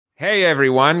Hey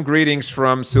everyone, greetings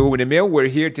from Seoul in the Mill. We're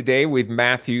here today with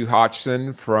Matthew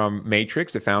Hodgson from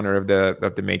Matrix, the founder of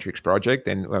the Matrix project,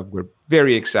 and we're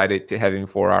very excited to have him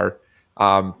for our,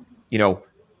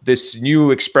 this new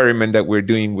experiment that we're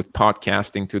doing with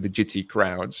podcasting to the Jitsi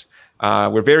crowds.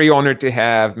 We're very honored to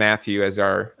have Matthew as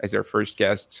our first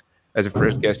guest,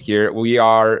 here. We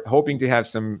are hoping to have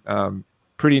some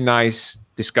pretty nice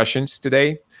discussions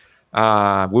today.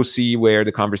 We'll see where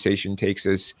the conversation takes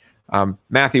us.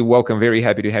 Matthew, welcome. Very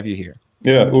happy to have you here.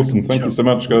 Yeah, awesome. Thank you so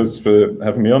much, guys, for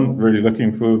having me on. Really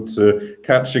looking forward to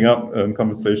catching up, and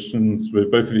conversations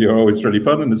with both of you are always really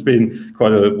fun, and it's been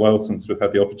quite a while since we've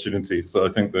had the opportunity. So I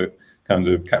think that kind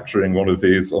of capturing one of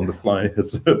these on the fly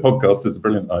as a podcast is a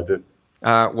brilliant idea.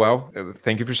 Well,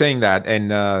 thank you for saying that, and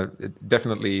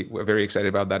definitely we're very excited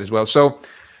about that as well. So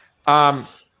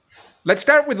let's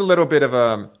start with a little bit of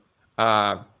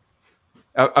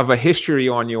a history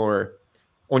on your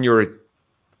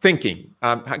thinking.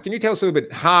 Can you tell us a little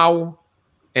bit how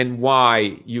and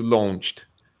why you launched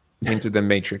into the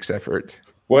Matrix effort?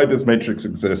 Why does Matrix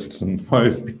exist, and why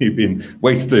have you been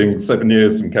wasting 7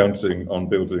 years and counting on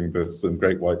building this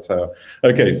great white tower?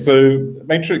 Okay, so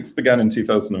Matrix began in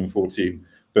 2014,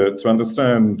 but to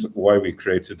understand why we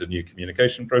created a new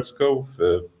communication protocol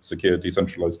for secure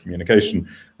decentralized communication,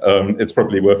 it's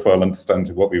probably worthwhile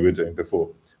understanding what we were doing before.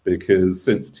 Because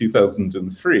since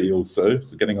 2003 also,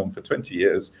 so getting on for 20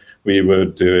 years, we were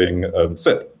doing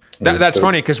SIP. That's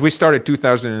funny, because we started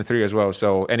 2003 as well.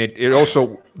 So, and it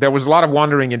also, there was a lot of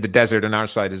wandering in the desert on our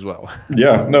side as well.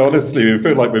 Yeah, no, honestly, we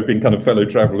feel like we've been kind of fellow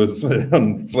travelers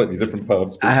on slightly different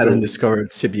paths. I hadn't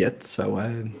discovered SIP yet, so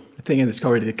I think I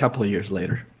discovered it a couple of years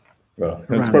later. Well,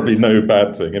 it's probably no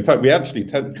bad thing. In fact, we actually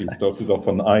technically started off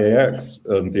on IAX,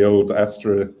 the old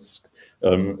asterisk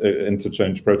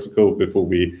interchange protocol, before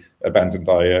we abandoned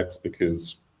IAX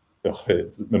because the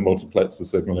multiplexer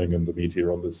signaling and the media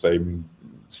are on the same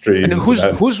stream. And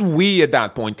who's we at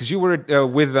that point? Because you were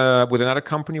with another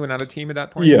company, with another team at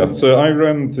that point? Yeah, so I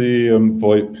ran the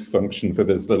VoIP function for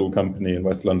this little company in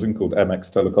West London called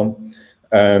MX Telecom.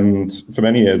 And for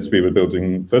many years, we were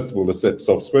building, first of all, a SIP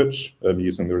soft switch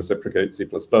using the reciprocate C++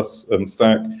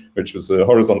 stack, which was a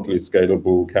horizontally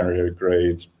scalable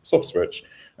carrier-grade soft switch.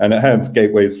 And it had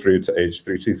gateways through to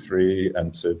H323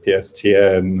 and to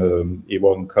PSTN,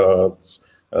 E1 cards.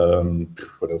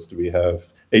 What else do we have?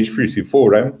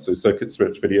 H324M, so circuit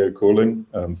switch video calling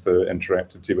for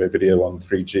interactive two-way video on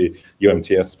 3G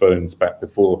UMTS phones back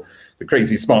before the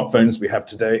crazy smartphones we have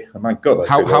today. Oh my God.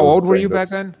 How old were you back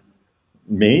then?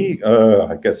 Me?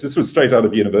 I guess this was straight out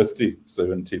of university.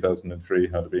 So in 2003,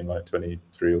 I'd have been like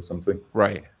 23 or something.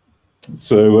 Right.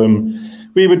 So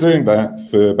we were doing that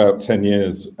for about 10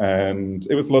 years, and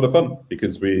it was a lot of fun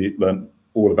because we learned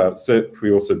all about SIP.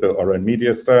 We also built our own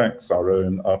media stacks, our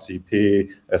own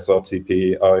RTP,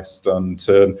 SRTP, iStun,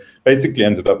 Turn. Basically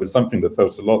ended up with something that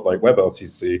felt a lot like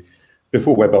WebRTC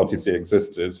before WebRTC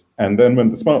existed. And then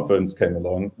when the smartphones came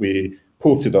along, we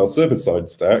ported our server-side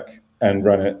stack and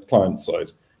ran it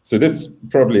client-side. So this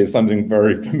probably is something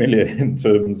very familiar in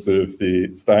terms of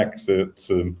the stack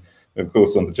that, of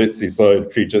course, on the Jitsi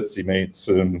side, pre-Jitsi Mate,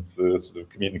 the sort of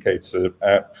communicator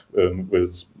app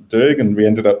was doing, and we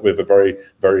ended up with a very,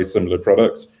 very similar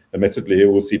product. Admittedly,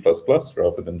 all C++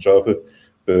 rather than Java,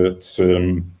 but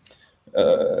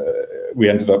we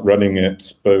ended up running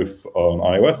it both on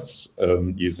iOS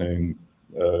using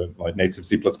like native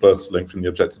C++ linked from the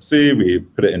Objective-C. We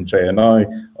put it in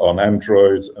JNI on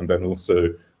Android, and then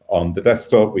also on the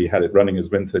desktop, we had it running as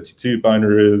Win32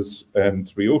 binaries,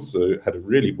 and we also had a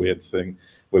really weird thing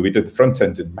where we did the front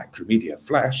end in Macromedia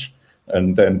Flash,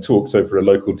 and then talked over a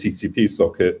local TCP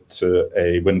socket to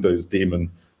a Windows daemon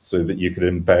so that you could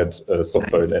embed a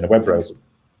softphone in a web browser.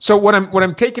 So what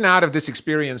I'm taking out of this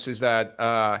experience is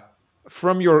that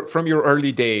from your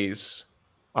early days,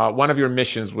 one of your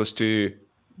missions was to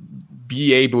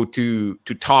be able to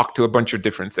talk to a bunch of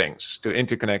different things, to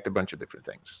interconnect a bunch of different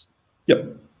things.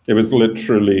 Yep. It was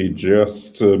literally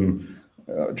just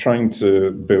trying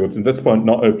to build, at this point,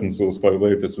 not open source, by the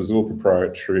way, this was all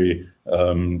proprietary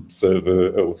server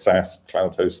or SaaS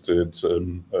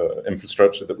cloud-hosted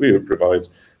infrastructure that we would provide.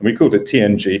 And we called it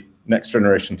TNG, Next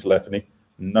Generation Telephony.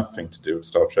 Nothing to do with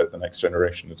Star Trek, The Next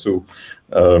Generation at all.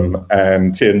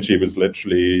 And TNG was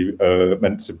literally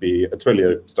meant to be a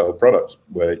Twilio-style product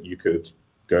where you could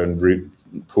go and route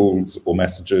calls or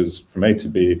messages from A to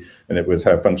B, and it would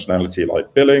have functionality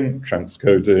like billing,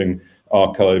 transcoding,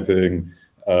 archiving,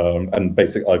 and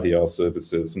basic IVR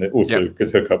services. And it also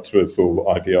could hook up to a full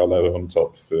IVR layer on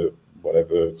top for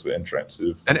whatever sort of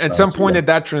interactive. And at some point,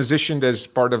 that transitioned as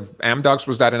part of Amdocs.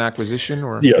 Was that an acquisition,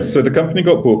 or? Yeah, so the company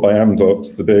got bought by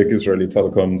Amdocs, the big Israeli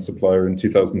telecom supplier, in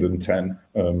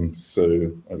 2010.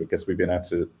 So I guess we've been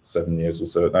at it 7 years or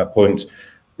so at that point.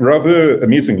 Rather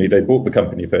amusingly, they bought the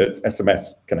company for its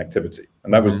SMS connectivity.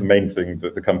 And that was the main thing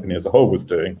that the company as a whole was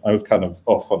doing. I was kind of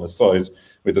off on the side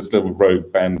with this little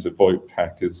rogue band of VoIP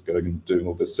hackers going and doing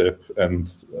all the SIP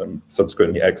and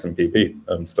subsequently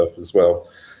XMPP stuff as well.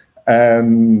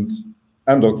 And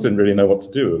Amdocs didn't really know what to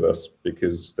do with us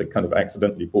because they kind of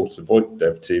accidentally bought a VoIP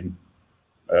dev team,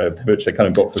 which they kind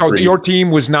of got for free. So your team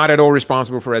was not at all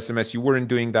responsible for SMS. You weren't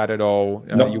doing that at all.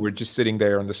 No. You were just sitting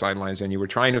there on the sidelines, and you were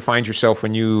trying to find yourself a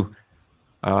new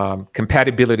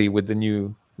compatibility with the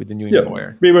new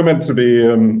employer. We were meant to be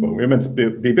we were meant to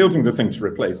be building the thing to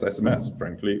replace SMS,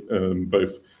 frankly,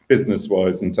 both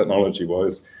business-wise and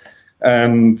technology-wise.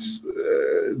 And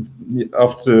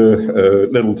after a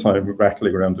little time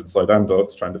rattling around inside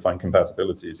Amdocs trying to find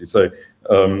compatibility, as you say,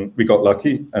 we got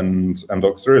lucky, and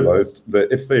Amdocs realized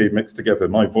that if they mixed together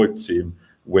my VoIP team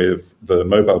with the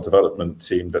mobile development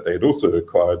team that they had also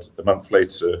acquired a month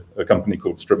later, a company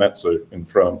called Stromezzo in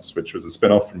France, which was a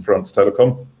spin-off from France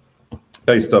Telecom,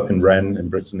 based up in Rennes in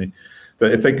Brittany,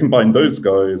 that if they combined those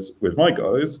guys with my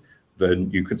guys,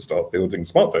 then you could start building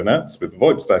smartphone apps with a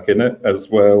VoIP stack in it, as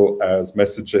well as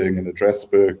messaging and address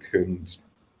book and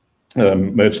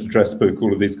merged address book,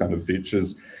 all of these kind of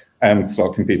features, and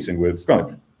start competing with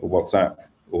Skype or WhatsApp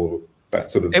or that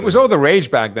sort of thing. It was all the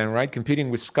rage back then, right? Competing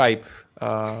with Skype.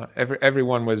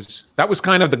 Everyone was, that was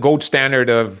kind of the gold standard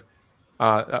of,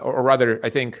 or rather, I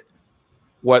think,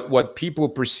 what people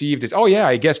perceived as, oh yeah,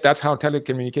 I guess that's how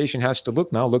telecommunication has to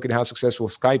look now. Look at how successful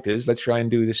Skype is. Let's try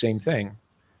and do the same thing.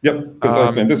 Yep,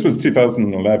 precisely. And this was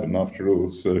 2011 after all.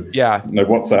 So yeah, no,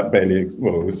 WhatsApp barely,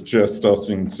 well, it was just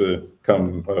starting to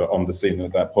come on the scene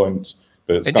at that point.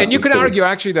 But and you could argue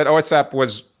actually that WhatsApp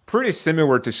was pretty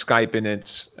similar to Skype in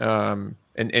its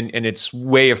in its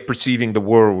way of perceiving the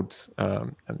world.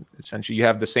 And essentially, you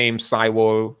have the same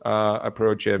silo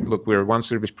approach of, look, we're one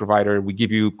service provider. We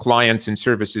give you clients and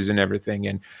services and everything,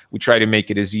 and we try to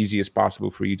make it as easy as possible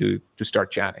for you to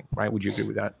start chatting. Right? Would you agree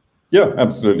with that? Yeah,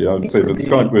 absolutely. I would say that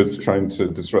Skype was trying to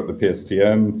disrupt the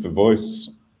PSTN for voice,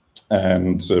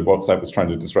 and WhatsApp was trying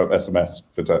to disrupt SMS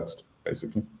for text,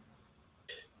 basically.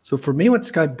 So for me, what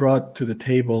Skype brought to the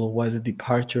table was a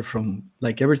departure from,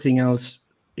 like everything else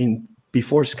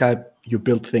before Skype, you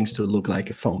built things to look like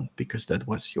a phone because that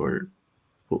was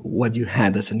what you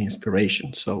had as an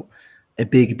inspiration. So a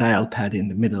big dial pad in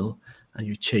the middle, and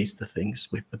you chased the things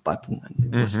with the button,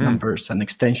 and it was numbers, and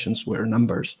extensions were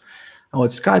numbers. And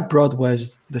what Skype brought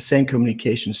was the same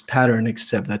communications pattern,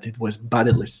 except that it was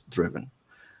buddy list driven.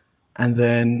 And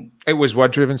then it was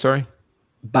what driven? Sorry,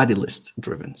 buddy list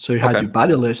driven. So you had your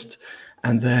buddy list,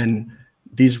 and then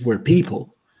these were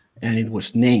people, and it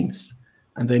was names.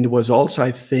 And then it was also,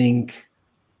 I think,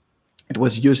 it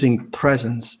was using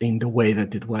presence in the way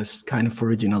that it was kind of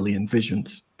originally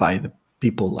envisioned by the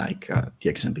people like the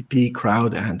XMPP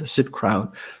crowd and the SIP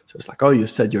crowd. So it's like, oh, you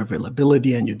set your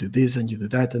availability and you do this and you do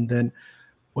that. And then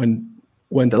when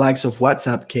the likes of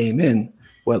WhatsApp came in,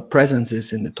 well, presence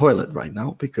is in the toilet right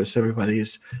now because everybody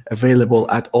is available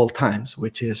at all times,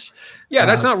 which is... Yeah,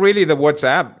 that's not really the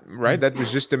WhatsApp, right? That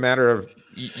was just a matter of...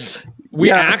 We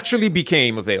actually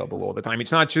became available all the time.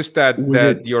 It's not just that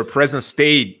your present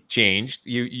state changed.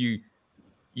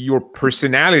 Your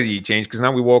personality changed because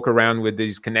now we walk around with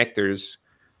these connectors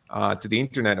to the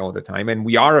internet all the time, and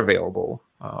we are available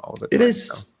all the time.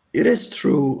 It is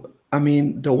true. I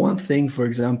mean, the one thing, for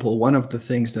example, one of the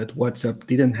things that WhatsApp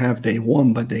didn't have day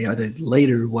one, but they added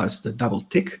later was the double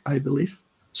tick, I believe.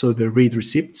 So the read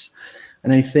receipts.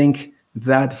 And I think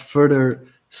that further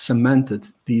cemented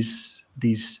these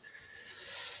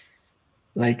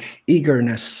like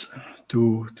eagerness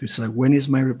to say, when is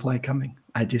my reply coming?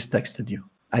 I just texted you.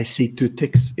 I see 2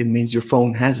 ticks. It means your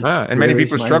phone has it. And many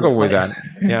people struggle with that.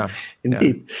 Yeah,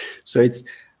 indeed. Yeah. So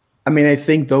I mean, I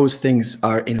think those things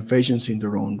are innovations in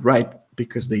their own right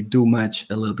because they do match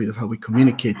a little bit of how we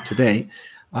communicate today.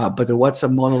 But the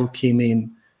WhatsApp model came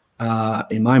in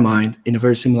my mind, in a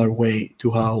very similar way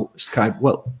to how Skype,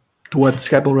 to what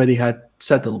Skype already had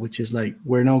settled, which is like,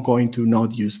 we're now going to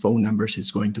not use phone numbers.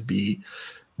 It's going to be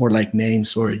more like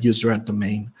names or user at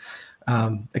domain.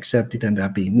 Except it ended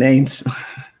up being names.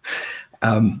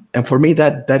 And for me,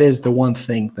 that is the one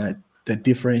thing that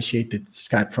differentiated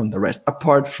Skype from the rest,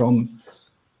 apart from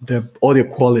the audio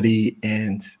quality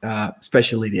and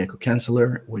especially the echo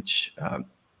canceller, which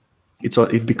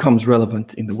it becomes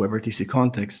relevant in the WebRTC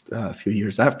context a few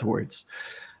years afterwards.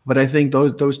 But I think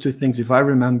those 2 things, if I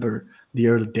remember the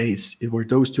early days, it were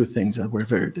those two things that were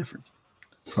very different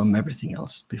from everything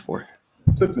else before.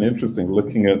 Certainly interesting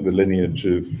looking at the lineage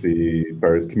of the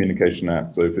various communication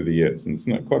apps over the years, and it's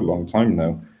not quite a long time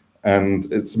now.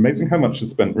 And it's amazing how much is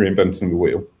spent reinventing the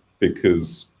wheel,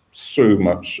 because so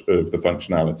much of the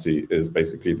functionality is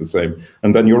basically the same.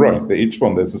 And then you're right, that each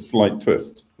one there's a slight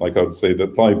twist. Like I would say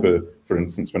that Fiber, for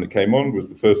instance, when it came on, was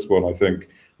the first one, I think,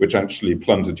 which actually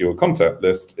plundered your contact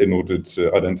list in order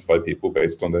to identify people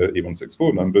based on their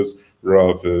E164 numbers,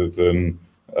 rather than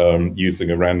using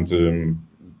a random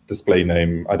display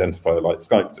name identifier like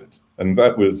Skype did. And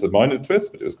that was a minor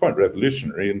twist, but it was quite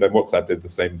revolutionary. And then WhatsApp did the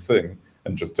same thing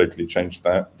and just totally changed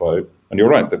that vibe. And you're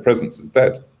right, the presence is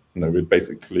dead. You know,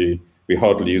 we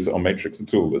hardly use it on Matrix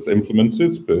at all. It's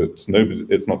implemented, but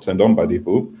it's not turned on by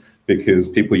default because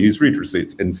people use read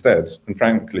receipts instead. And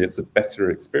frankly, it's a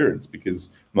better experience because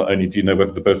not only do you know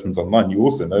whether the person's online, you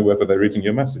also know whether they're reading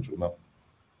your message or not.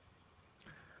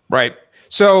 Right.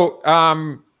 So,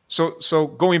 so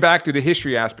going back to the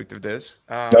history aspect of this,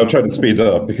 I'll try to speed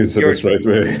up because of this, right?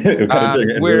 We're kind of doing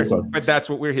it in real time. But that's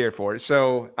what we're here for.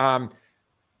 So,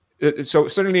 so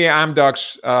certainly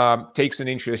Amdocs takes an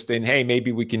interest in, hey,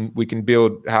 maybe we can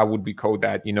build, how would we code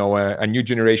that? You know, a new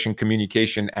generation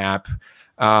communication app,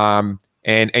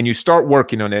 and you start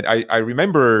working on it. I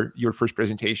remember your first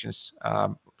presentations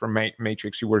from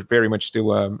Matrix. You were very much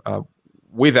still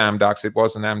with Amdocs. It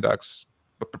was an Amdocs,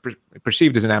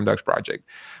 perceived as an Amdocs project.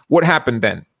 What happened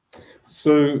then?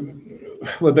 So,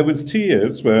 well, there was 2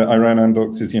 years where I ran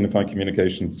Amdocs' Unified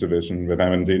Communications division with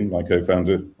Amandine, my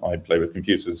co-founder. I play with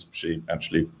computers. She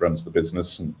actually runs the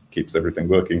business and keeps everything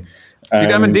working. Did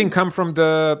Amandine come from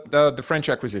the French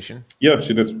acquisition? Yeah,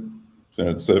 she did. So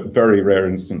it's a very rare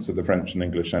instance of the French and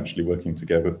English actually working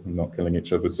together and not killing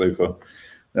each other so far.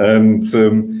 And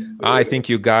I think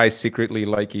you guys secretly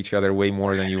like each other way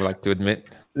more than you like to admit.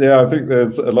 Yeah, I think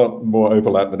there's a lot more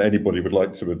overlap than anybody would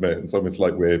like to admit. It's almost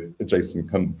like we're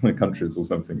adjacent countries or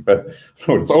something. But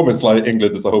it's almost like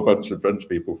England is a whole bunch of French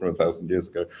people from 1,000 years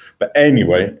ago. But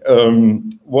anyway,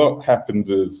 what happened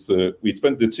is we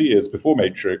spent the 2 years before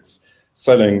Matrix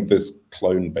selling this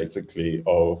clone, basically,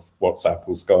 of WhatsApp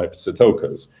or Skype to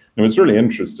telcos. And it was really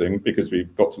interesting because we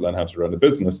got to learn how to run a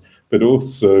business, but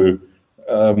also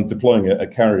deploying it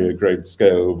at carrier-grade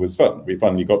scale was fun. We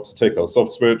finally got to take our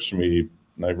soft switch and we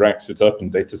racked it up in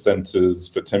data centers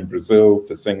for TIM Brazil,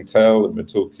 for Singtel, and we're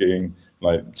talking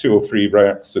like 2 or 3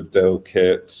 racks of Dell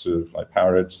kit, of like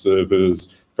PowerEdge servers,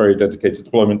 very dedicated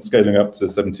deployment, scaling up to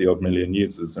 70-odd million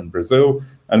users in Brazil,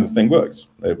 and the thing worked.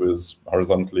 It was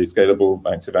horizontally scalable,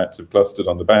 active-active clustered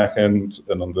on the back end,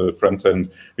 and on the front end,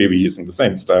 we were using the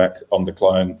same stack on the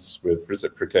clients with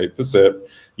Reciprocate for SIP,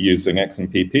 using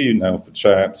XMPP now for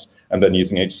chat, and then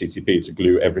using HTTP to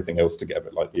glue everything else together,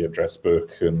 like the address book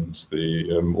and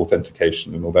the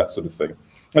authentication and all that sort of thing.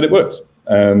 And it worked,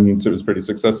 and it was pretty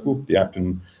successful. The app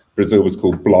in Brazil was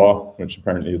called Blá, which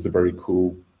apparently is a very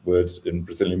cool word in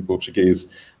Brazilian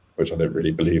Portuguese, which I don't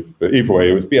really believe. But either way,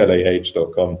 it was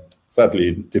blah.com,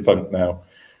 sadly defunct now.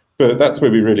 But that's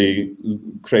where we really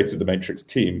created the Matrix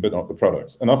team, but not the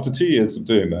product. And after 2 years of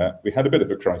doing that, we had a bit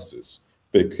of a crisis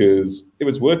because it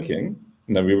was working.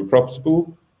 We were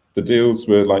profitable. The deals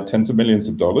were like tens of millions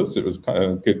of dollars. It was kind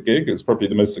of a good gig. It was probably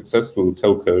the most successful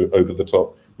telco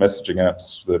over-the-top messaging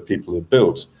apps that people had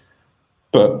built.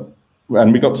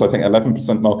 And we got to, I think,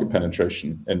 11% market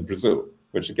penetration in Brazil,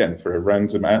 which again, for a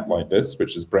random app like this,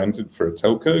 which is branded for a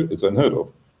telco, is unheard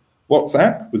of.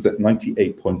 WhatsApp was at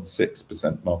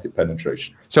 98.6% market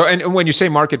penetration. So, and when you say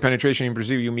market penetration in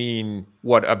Brazil, you mean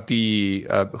what of the,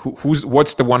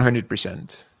 what's the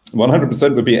 100%?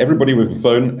 100% would be everybody with a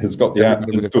phone has got the app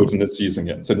installed and is using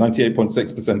it. So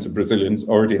 98.6% of Brazilians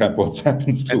already have WhatsApp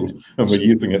installed and were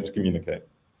using it to communicate.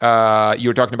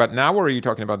 You're talking about now, or are you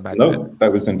talking about back then? No,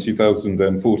 that was in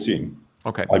 2014.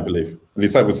 Okay. I believe. At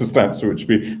least that was the stats which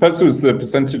that was the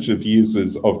percentage of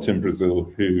users of TIM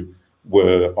Brazil who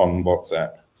were on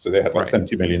WhatsApp. So they had like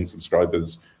 70 million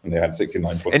subscribers and they had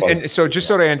 69.5. And so just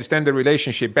so I understand the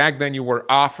relationship, back then you were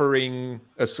offering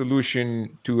a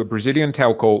solution to a Brazilian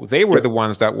telco. They were the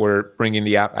ones that were bringing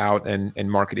the app out and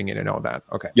marketing it and all that.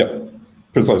 Okay. Yeah,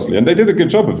 precisely. And they did a good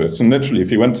job of it. And literally,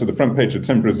 if you went to the front page of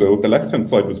TIM Brazil, the left-hand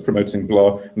side was promoting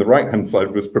Blá and the right-hand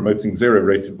side was promoting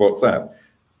zero-rated WhatsApp.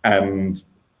 And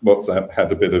WhatsApp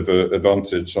had a bit of an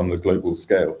advantage on the global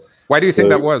scale. Why do you think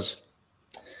that was?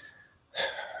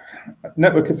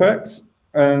 Network effects,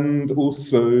 and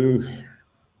also,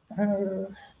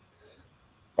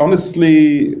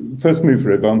 honestly, first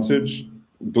mover advantage,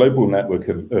 global network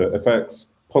effects,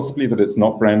 possibly that it's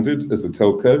not branded as a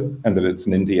telco and that it's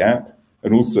an indie app.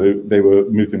 And also, they were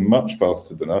moving much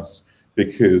faster than us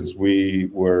because we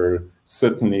were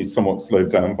certainly somewhat slowed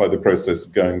down by the process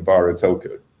of going via a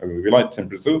telco. I mean, we liked in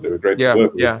Brazil; they were great to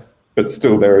work with, but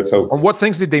still, they're a telco. On what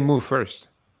things did they move first?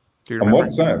 Do you remember? On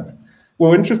WhatsApp.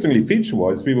 Well, interestingly,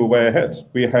 feature-wise, we were way ahead.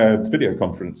 We had video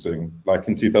conferencing. Like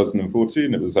in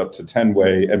 2014, it was up to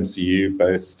 10-way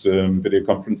MCU-based video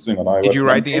conferencing on iOS. Did you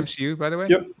write the MCU, by the way?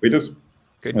 Yep, we did.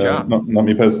 Good job. Not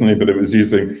me personally, but it was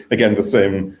using, again, the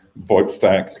same VoIP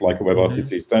stack, like a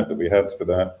WebRTC stack that we had for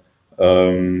that.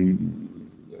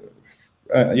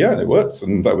 Yeah, and it worked.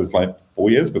 And that was like 4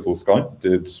 years before Skype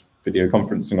did video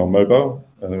conferencing on mobile.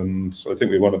 And I think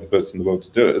we were one of the first in the world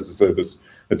to do it as a service,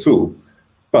 a tool.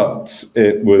 But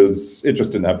it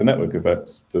just didn't have the network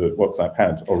effects that WhatsApp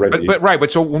had already.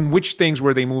 But so on which things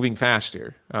were they moving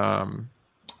faster? I'm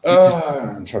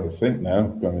trying to think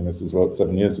now. I mean, this is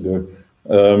 7 years ago.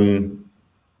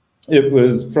 It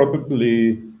was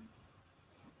probably,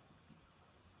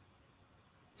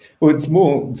 well, it's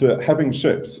more that having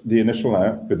shipped the initial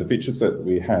app with the feature set that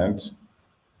we had,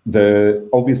 there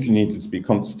obviously needed to be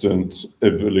constant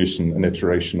evolution and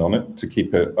iteration on it to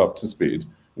keep it up to speed.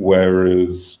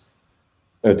 Whereas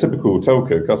a typical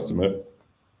telco customer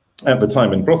at the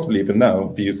time, and possibly even now,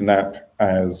 views an app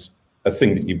as a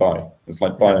thing that you buy. It's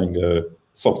like buying a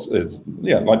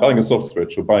like buying a soft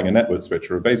switch or buying a network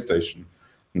switch or a base station.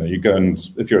 You know, you go and,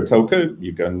 if you're a telco,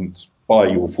 you go and buy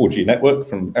your 4G network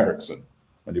from Ericsson,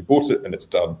 and you bought it and it's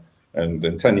done. And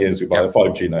in 10 years, you buy a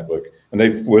 5G network. And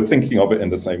they were thinking of it in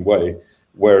the same way.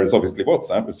 Whereas obviously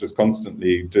WhatsApp was just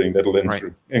constantly doing little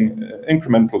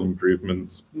incremental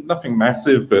improvements, nothing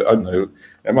massive, but I don't know,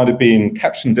 it might have been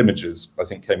captioned images, I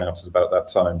think came out at about that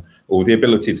time, or the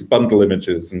ability to bundle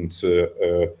images into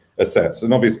a set.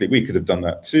 And obviously we could have done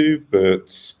that too,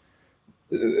 but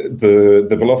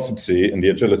the velocity and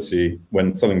the agility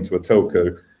when selling to a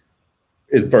telco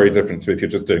is very different to if you're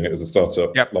just doing it as a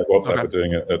startup, like WhatsApp were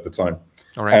doing it at the time.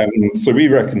 All right. And so we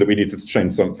reckoned that we needed to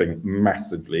change something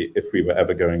massively if we were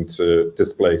ever going to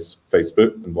displace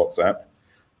Facebook and WhatsApp.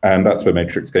 And that's where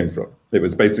Matrix came from. It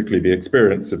was basically the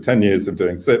experience of 10 years of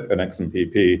doing SIP and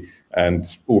XMPP and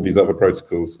all these other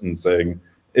protocols, and saying,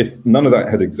 if none of that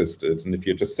had existed, and if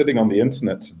you're just sitting on the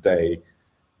internet today,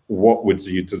 what would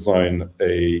you design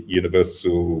a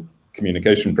universal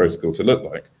communication protocol to look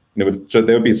like? And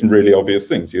there would be some really obvious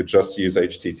things. You'd just use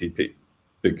HTTP,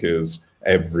 because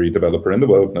every developer in the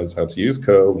world knows how to use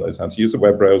curl, knows how to use a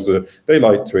web browser. They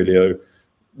like Twilio.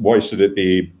 Why should it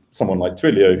be someone like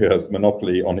Twilio who has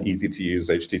monopoly on easy-to-use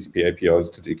HTTP APIs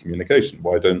to do communication?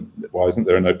 Why isn't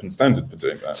there an open standard for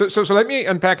doing that? So let me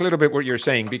unpack a little bit what you're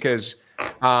saying, because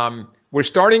we're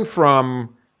starting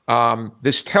from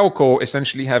this telco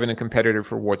essentially having a competitor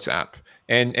for WhatsApp.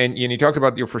 And you talked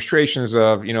about your frustrations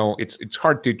of, it's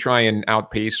hard to try and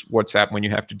outpace WhatsApp when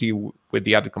you have to deal with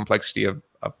the added complexity of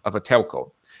a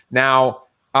telco. Now,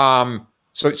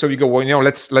 so you go, well,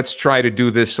 let's try to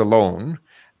do this alone.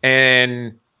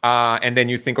 And then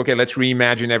you think, okay, let's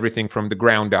reimagine everything from the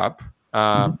ground up,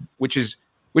 which is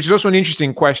also an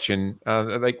interesting question.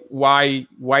 Like, why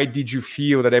did you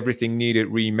feel that everything needed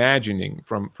reimagining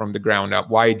from the ground up?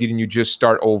 Why didn't you just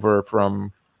start over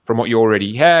from what you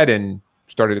already had and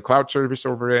started a cloud service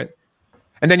over it?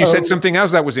 And then you said something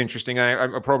else that was interesting.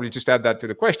 I'll probably just add that to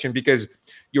the question, because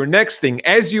your next thing,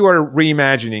 as you are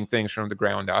reimagining things from the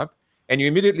ground up, and you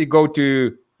immediately go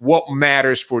to what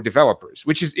matters for developers,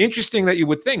 which is interesting that you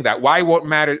would think that. Why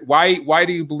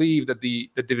do you believe that the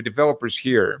developers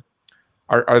here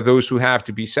are those who have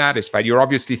to be satisfied? You're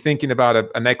obviously thinking about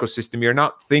an ecosystem. You're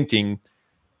not thinking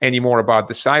anymore about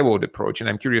the siloed approach. And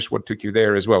I'm curious what took you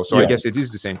there as well. So I guess it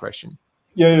is the same question.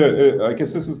 Yeah, I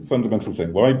guess this is the fundamental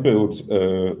thing. Why build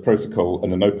a protocol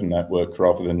and an open network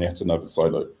rather than yet another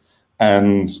silo?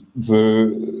 And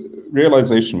the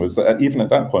realization was that even at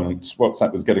that point,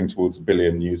 WhatsApp was getting towards 1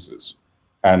 billion users,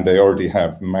 and they already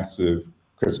have massive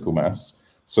critical mass.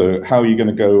 So how are you going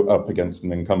to go up against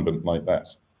an incumbent like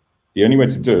that? The only way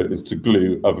to do it is to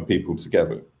glue other people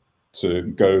together, to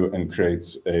go and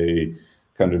create a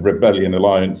kind of rebellion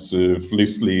alliance of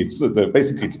loose leads,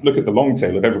 basically to look at the long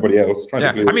tail of everybody else.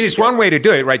 It's one way to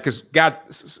do it, right?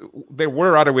 Because there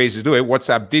were other ways to do it.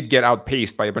 WhatsApp did get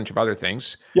outpaced by a bunch of other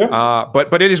things. Yeah.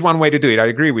 But it is one way to do it. I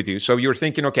agree with you. So you're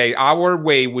thinking, okay, our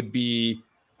way would be,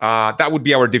 that would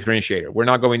be our differentiator. We're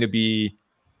not going to be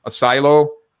a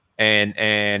silo,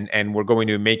 and we're going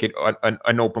to make it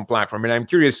an open platform. And I'm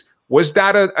curious, was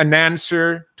that an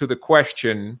answer to the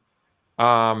question,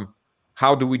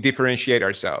 how do we differentiate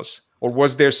ourselves? Or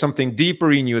was there something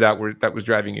deeper in you that was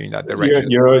driving you in that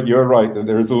direction? You're right.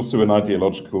 There is also an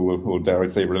ideological, or dare I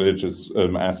say religious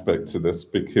aspect to this,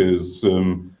 because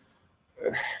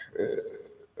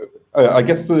I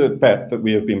guess the bet that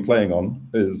we have been playing on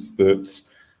is that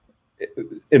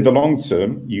in the long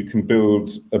term, you can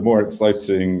build a more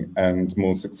exciting and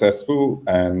more successful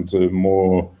and a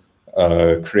more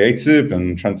creative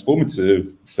and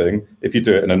transformative thing if you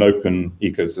do it in an open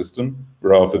ecosystem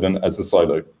rather than as a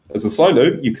silo. As a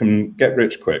silo, you can get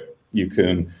rich quick. You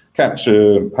can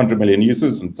capture 100 million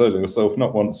users and sell yourself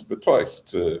not once but twice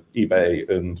to eBay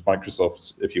and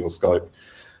Microsoft if you're Skype.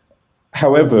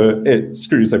 However, it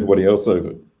screws everybody else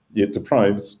over. It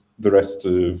deprives the rest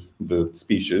of the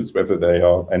species, whether they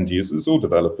are end users or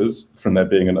developers, from there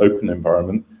being an open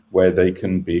environment where they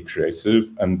can be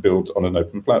creative and build on an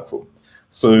open platform.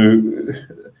 So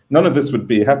none of this would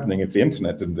be happening if the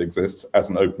internet didn't exist as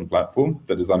an open platform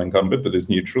that is unencumbered, that is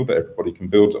neutral, that everybody can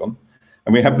build on.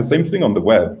 And we have the same thing on the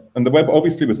web. And the web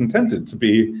obviously was intended to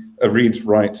be a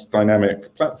read-write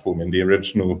dynamic platform in the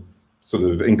original sort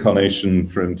of incarnation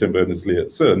from Tim Berners-Lee at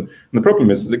CERN. And the problem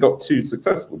is that it got too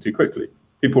successful too quickly.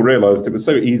 People realized it was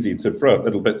so easy to throw up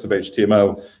little bits of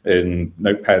HTML in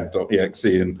notepad.exe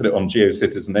and put it on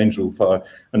GeoCities and Angelfire,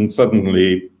 and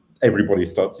suddenly everybody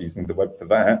starts using the web for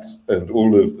that, and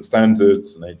all of the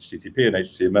standards and HTTP and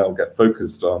HTML get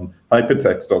focused on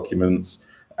hypertext documents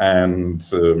and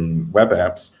web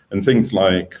apps, and things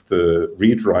like the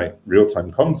read-write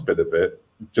real-time comms bit of it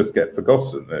just get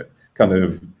forgotten. It kind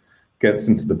of gets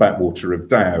into the backwater of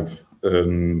DAV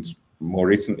and more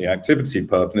recently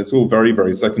ActivityPub, and it's all very,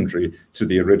 very secondary to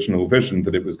the original vision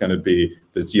that it was going to be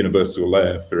this universal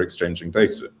layer for exchanging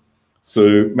data.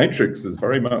 So Matrix is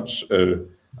very much an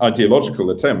ideological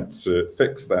attempt to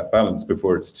fix that balance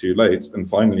before it's too late and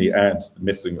finally add the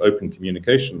missing open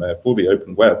communication there for the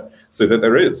open web so that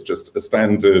there is just a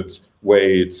standard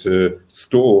way to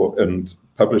store and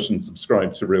publish and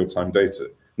subscribe to real-time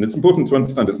data. And it's important to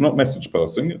understand it's not message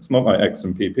passing, it's not like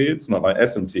XMPP, it's not like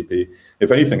SMTP.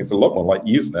 If anything, it's a lot more like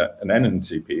Usenet and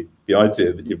NNTP. The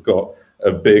idea that you've got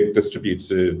a big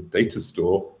distributed data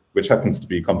store, which happens to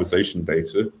be conversation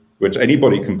data, which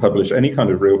anybody can publish any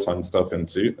kind of real-time stuff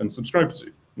into and subscribe to.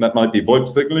 And that might be VoIP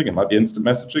signaling, it might be instant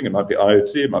messaging, it might be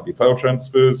IoT, it might be file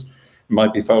transfers, it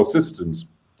might be file systems.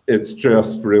 It's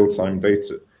just real-time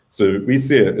data. So we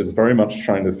see it as very much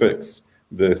trying to fix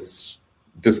this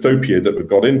dystopia that we've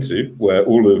got into, where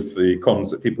all of the comms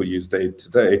that people use day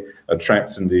to day are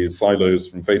trapped in these silos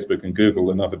from Facebook and Google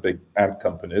and other big ad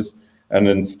companies, and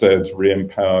instead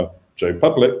re-empower Joe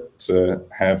Public to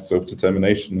have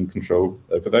self-determination and control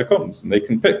over their comms. And they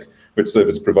can pick which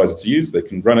service provider to use, they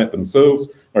can run it themselves,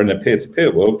 or in a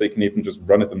peer-to-peer world, they can even just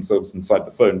run it themselves inside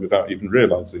the phone without even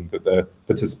realizing that they're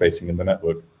participating in the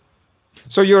network.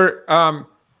 So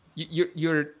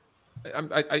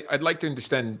I'd like to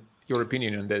understand your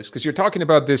opinion on this, because you're talking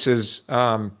about this as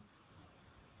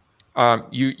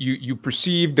you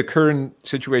perceive the current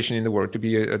situation in the world to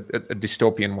be a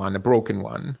dystopian one, a broken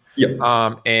one,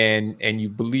 and you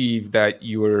believe that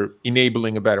you're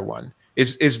enabling a better one.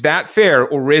 Is that fair,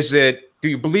 or do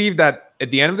you believe that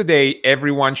at the end of the day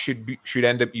everyone should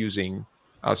end up using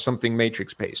something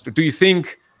Matrix based? Or do you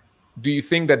think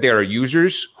that there are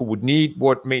users who would need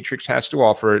what Matrix has to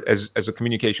offer as a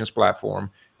communications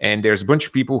platform, and there's a bunch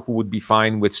of people who would be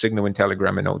fine with Signal and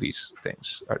Telegram and all these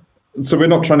things? So we're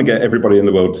not trying to get everybody in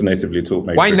the world to natively talk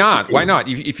Matrix. Why not? Why not?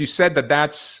 If you said that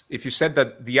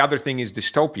the other thing is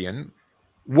dystopian,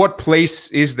 what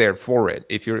place is there for it?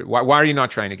 Why are you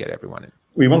not trying to get everyone in?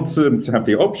 We want to have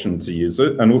the option to use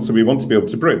it, and also we want to be able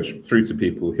to bridge through to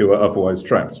people who are otherwise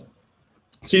trapped.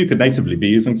 So you could natively be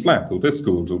using Slack or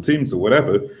Discord or Teams or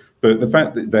whatever, but the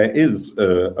fact that there is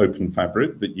an open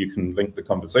fabric that you can link the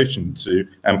conversation to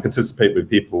and participate with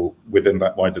people within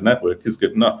that wider network is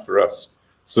good enough for us.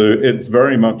 So it's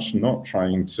very much not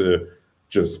trying to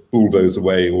just bulldoze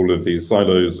away all of these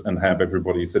silos and have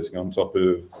everybody sitting on top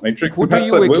of Matrix. Who do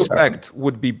you expect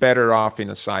would be better off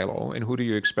in a silo, and who do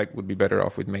you expect would be better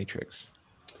off with Matrix?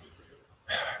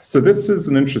 So this is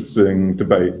an interesting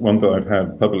debate, one that I've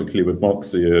had publicly with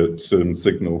Moxie at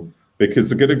Signal,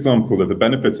 because a good example of the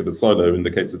benefit of a silo in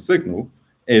the case of Signal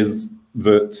is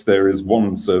that there is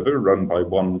one server run by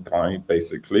one guy,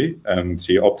 basically, and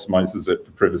he optimizes it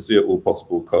for privacy at all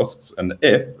possible costs. And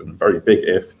if, and very big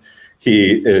if,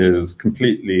 he is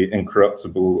completely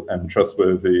incorruptible and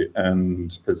trustworthy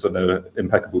and has done an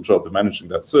impeccable job of managing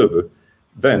that server,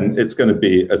 then it's going to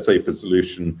be a safer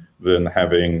solution than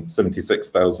having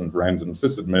 76,000 random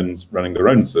sysadmins running their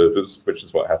own servers, which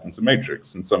is what happens in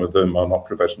Matrix. And some of them are not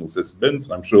professional sysadmins.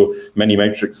 And I'm sure many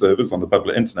Matrix servers on the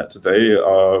public internet today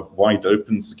are wide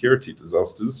open security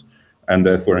disasters, and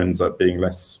therefore ends up being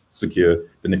less secure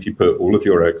than if you put all of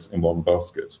your eggs in one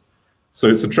basket. So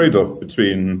it's a trade-off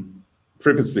between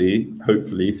privacy,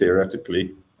 hopefully,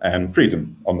 theoretically, and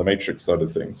freedom on the matrix side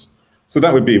of things. So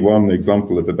that would be one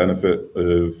example of the benefit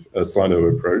of a silo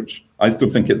approach. I still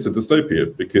think it's a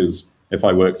dystopia, because if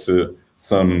I worked at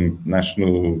some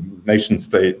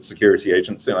nation-state security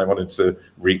agency and I wanted to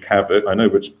wreak havoc, I know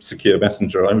which secure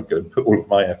messenger I would go and put all of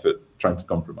my effort trying to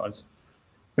compromise.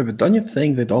 Yeah, but don't you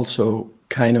think that also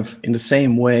kind of in the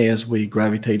same way as we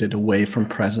gravitated away from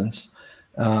presence,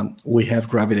 we have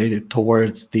gravitated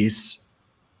towards these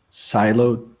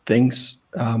siloed things?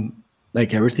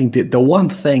 Like everything, the one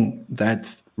thing that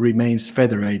remains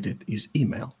federated is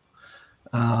email.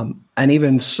 And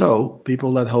even so,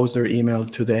 people that host their email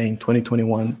today in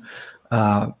 2021,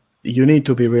 you need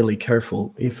to be really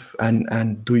careful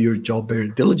and do your job very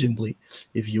diligently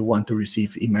if you want to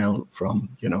receive email from,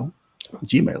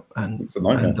 Gmail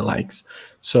and the likes.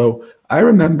 So I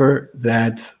remember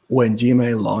that when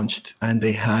Gmail launched and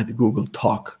they had Google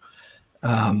Talk,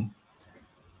 that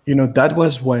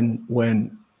was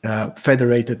when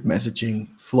federated messaging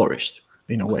flourished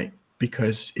in a way,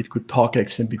 because it could talk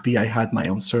XMPP. I had my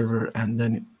own server, and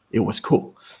then it was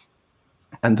cool.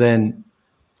 And then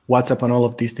WhatsApp and all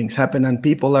of these things happen, and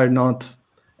people are not,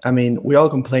 we all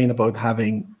complain about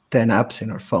having 10 apps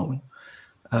in our phone.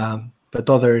 But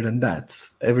other than that,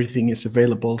 everything is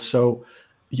available. So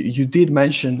you did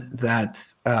mention that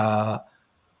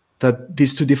that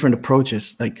these two different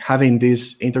approaches, like having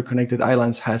these interconnected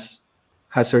islands has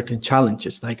certain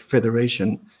challenges, like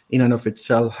federation in and of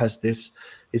itself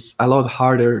it's a lot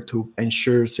harder to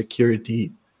ensure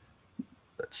security,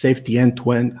 safety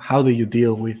end-to-end. How do you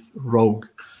deal with rogue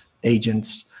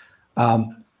agents?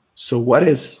 So what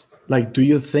is, do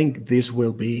you think this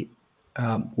will be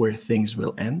where things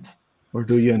will end? Or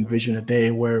do you envision a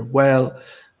day where, well,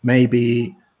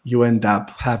 maybe you end up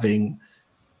having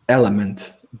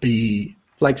Element be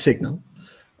like Signal,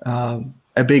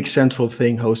 a big central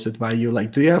thing hosted by you?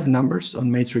 Do you have numbers on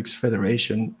Matrix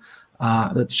Federation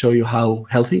that show you how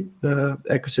healthy the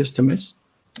ecosystem is?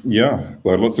 Yeah,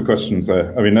 well, lots of questions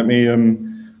there. Let me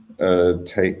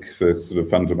take the sort of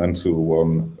fundamental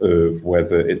one of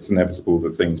whether it's inevitable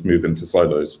that things move into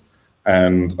silos.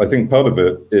 And I think part of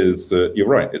it is that you're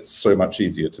right, it's so much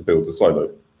easier to build a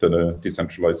silo than a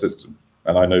decentralized system.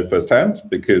 And I know firsthand,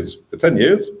 because for 10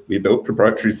 years, we built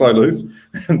proprietary silos.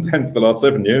 And then for the last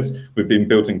 7 years, we've been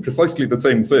building precisely the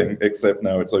same thing, except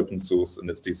now it's open source and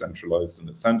it's decentralized and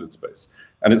it's standards-based.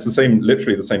 And it's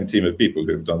literally the same team of people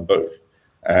who have done both.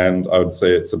 And I would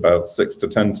say it's about 6 to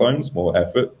 10 times more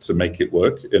effort to make it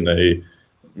work in a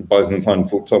Byzantine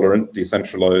fault-tolerant,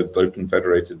 decentralized, open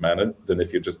federated manner than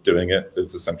if you're just doing it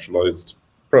as a centralized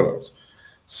product.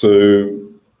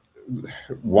 So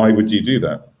why would you do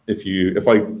that? If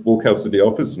I walk out of the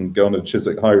office and go on a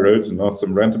Chiswick High Road and ask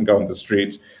some random guy on the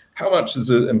street, how much is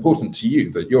it important to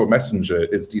you that your messenger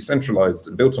is decentralized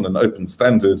and built on an open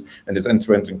standard and is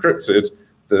end-to-end encrypted?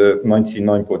 The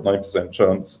 99.9%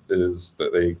 chance is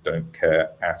that they don't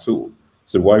care at all.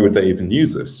 So why would they even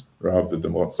use this rather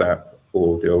than WhatsApp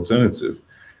or the alternative?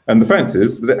 And the fact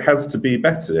is that it has to be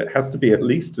better. It has to be at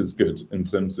least as good in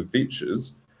terms of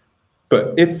features.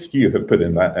 But if you have put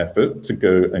in that effort to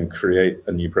go and create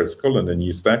a new protocol and a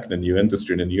new stack and a new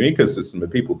industry and a new ecosystem of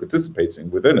people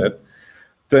participating within it,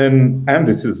 then, and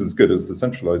it is as good as the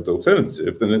centralized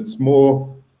alternative, then it's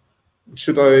more,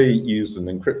 should I use an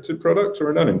encrypted product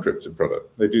or an unencrypted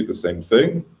product? They do the same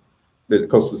thing. It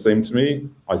costs the same to me.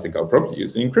 I think I'll probably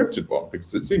use the encrypted one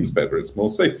because it seems better. It's more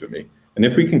safe for me. And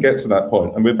if we can get to that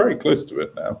point, and we're very close to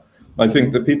it now, I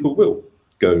think that people will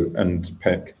go and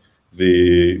pick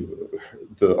the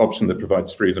option that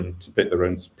provides freedom to pick their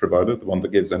own provider, the one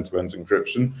that gives end-to-end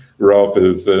encryption,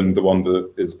 rather than the one that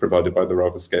is provided by the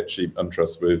rather sketchy,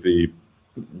 untrustworthy,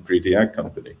 greedy ad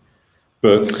company.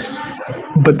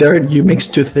 But there you mix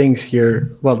two things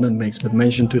here. Well, not mix, but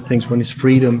mention two things. One is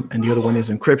freedom, and the other one is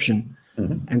encryption.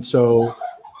 Mm-hmm. And so,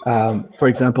 for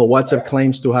example, WhatsApp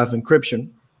claims to have encryption,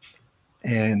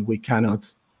 and we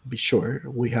cannot be sure.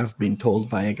 We have been told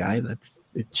by a guy that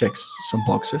it checks some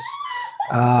boxes.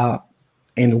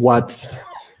 And what,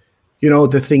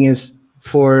 the thing is,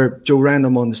 for Joe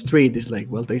Random on the street, is like,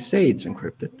 well, they say it's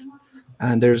encrypted,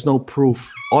 and there's no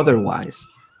proof otherwise.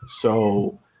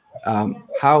 So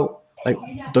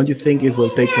don't you think it will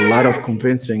take a lot of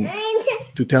convincing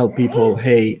to tell people,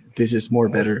 hey, this is more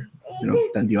better,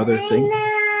 than the other thing?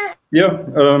 Yeah,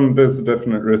 there's a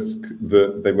definite risk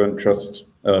that they won't trust,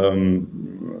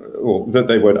 or that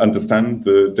they won't understand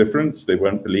the difference. They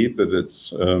won't believe that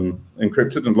it's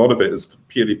encrypted, and a lot of it is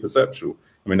purely perceptual.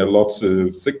 A lot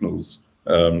of signals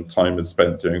time is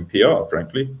spent doing PR,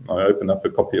 frankly. I open up a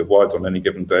copy of Wired on any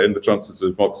given day, and the chances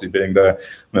of Moxie being there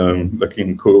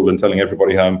looking cool and telling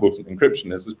everybody how important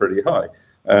encryption is pretty high.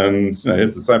 And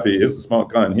he's a savvy, he's a smart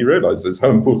guy, and he realizes how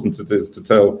important it is to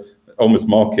tell almost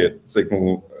market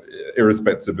signal,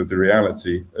 irrespective of the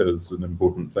reality, as an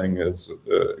important thing as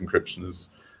encryption is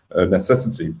a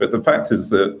necessity. But the fact is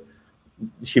that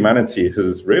humanity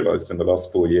has realized in the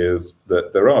last 4 years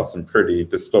that there are some pretty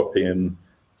dystopian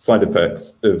side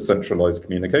effects of centralized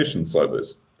communication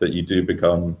silos, that you do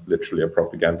become literally a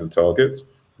propaganda target,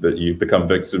 that you become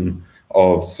victim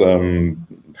of some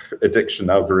addiction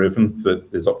algorithm that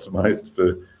is optimized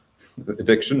for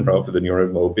addiction rather than your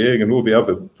own well-being, and all the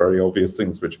other very obvious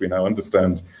things which we now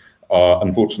understand are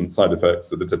unfortunate side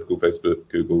effects of the typical Facebook,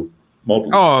 Google model.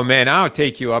 Oh man, I'll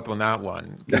take you up on that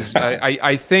one, because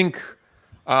I think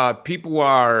people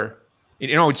are,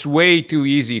 it's way too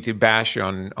easy to bash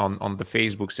on the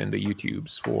Facebooks and the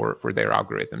YouTubes for their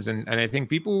algorithms, and I think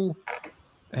people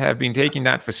have been taking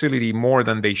that facility more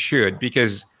than they should,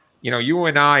 because you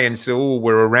and I and Saul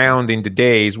were around in the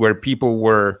days where people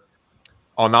were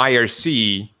on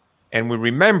IRC, and we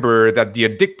remember that the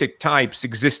addicted types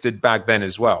existed back then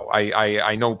as well.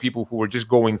 I know people who were just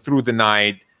going through the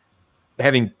night,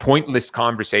 having pointless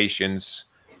conversations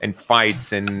and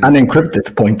fights and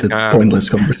unencrypted pointless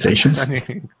conversations.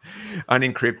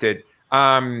 Unencrypted.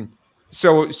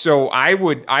 So I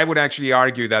would actually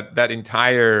argue that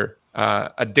entire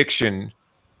addiction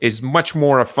is much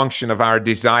more a function of our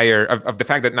desire of the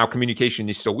fact that now communication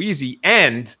is so easy,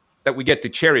 and that we get to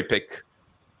cherry pick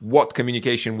what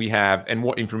communication we have and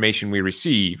what information we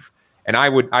receive. And I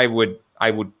would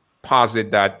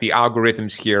posit that the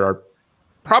algorithms here are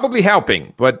probably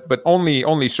helping, but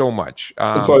only so much.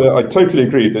 So I totally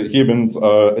agree that humans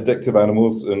are addictive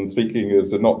animals, and speaking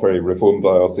as a not very reformed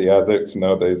IRC addict,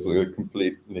 nowadays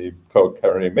completely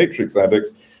card-carrying matrix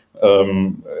addicts,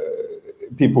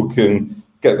 people can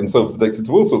get themselves addicted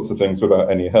to all sorts of things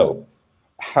without any help.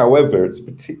 However, it's a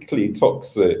particularly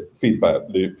toxic feedback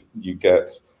loop you get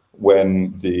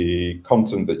when the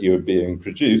content that you are being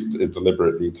produced is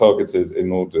deliberately targeted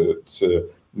in order to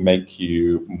make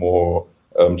you more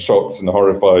shocked and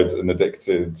horrified and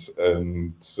addicted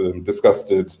and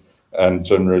disgusted, and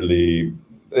generally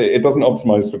it doesn't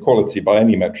optimize for quality by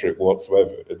any metric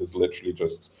whatsoever. It is literally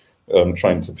just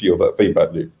trying to fuel that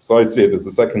feedback loop. So I see it as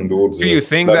a second order. Do you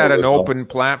think that an open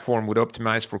platform would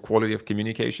optimize for quality of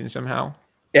communication somehow?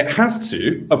 It has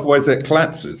to, otherwise it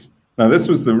collapses. Now, this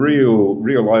was the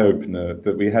real eye-opener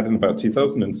that we had in about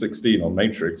 2016 on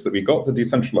Matrix, that we got the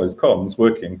decentralized comms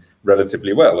working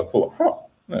relatively well. I thought,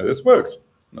 no, this works.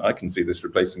 I can see this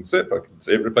replacing SIP. I can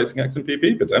see it replacing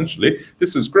XMPP, potentially.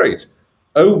 This is great.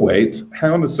 Oh, wait,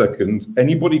 hang on a second.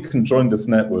 Anybody can join this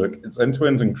network. It's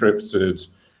end-to-end encrypted,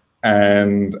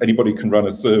 and anybody can run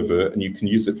a server, and you can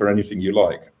use it for anything you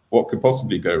like. What could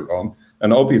possibly go wrong?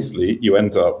 And obviously, you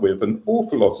end up with an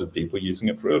awful lot of people using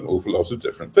it for an awful lot of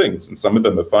different things. And some of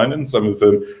them are fine, and some of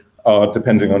them are,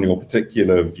 depending on your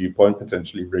particular viewpoint,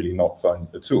 potentially really not fine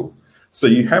at all. So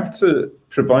you have to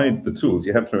provide the tools.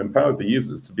 You have to empower the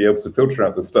users to be able to filter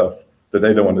out the stuff that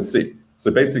they don't want to see. So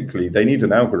basically, they need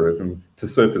an algorithm to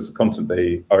surface the content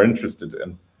they are interested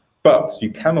in. But you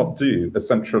cannot do a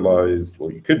centralized,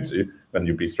 or you could do, then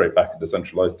you'd be straight back at a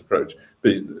centralized approach.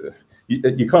 But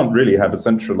you can't really have a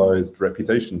centralized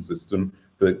reputation system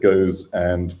that goes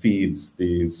and feeds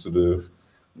these sort of,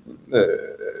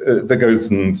 that goes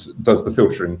and does the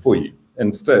filtering for you.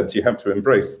 Instead, you have to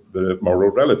embrace the moral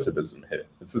relativism here.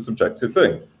 It's a subjective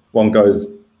thing. One guy's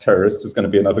terrorist is going to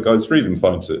be another guy's freedom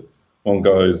fighter. One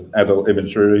guy's adult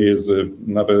imagery is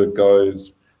another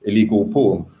guy's illegal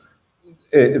porn.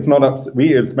 It's not up to,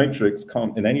 we as Matrix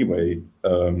can't in any way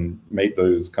make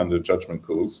those kind of judgment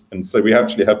calls. And so we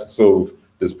actually have to solve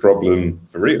this problem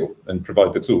for real and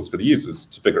provide the tools for the users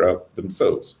to figure out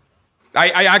themselves.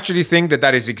 I actually think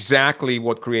that is exactly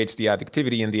what creates the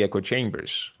addictivity in the echo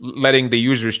chambers, letting the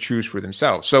users choose for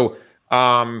themselves. So,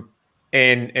 and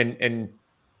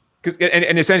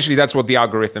essentially that's what the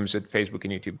algorithms at Facebook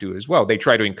and YouTube do as well. They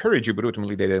try to encourage you, but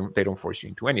ultimately they don't force you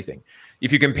into anything.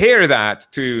 If you compare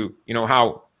that to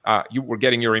how you were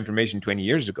getting your information 20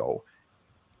 years ago,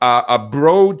 a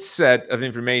broad set of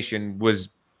information was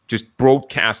just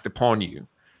broadcast upon you.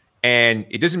 And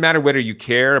it doesn't matter whether you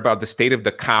care about the state of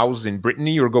the cows in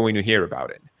Brittany, you're going to hear about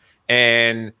it.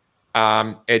 And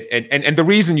the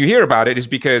reason you hear about it is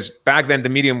because back then the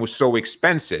medium was so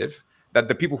expensive that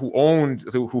the people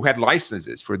who had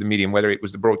licenses for the medium, whether it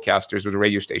was the broadcasters or the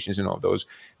radio stations and all those,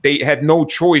 they had no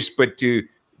choice but to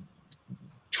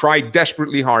try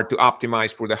desperately hard to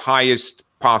optimize for the highest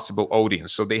possible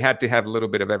audience. So they had to have a little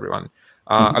bit of everyone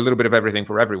a little bit of everything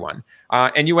for everyone.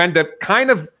 And you end up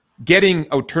kind of getting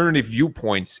alternative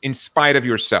viewpoints in spite of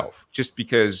yourself, just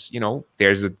because, you know,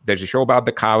 there's a show about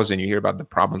the cows and you hear about the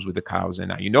problems with the cows, and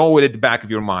now you know at the back of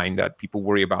your mind that people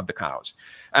worry about the cows.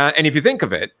 And if you think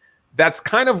of it, that's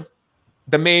kind of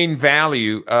the main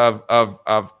value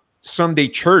of Sunday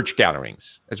church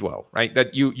gatherings as well, right?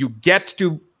 That you get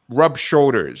to rub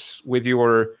shoulders with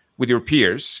your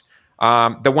peers,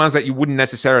 the ones that you wouldn't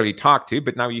necessarily talk to,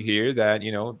 but now you hear that,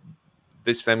 you know,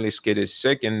 this family's kid is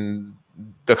sick and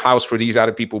the house for these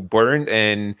other people burned,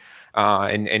 and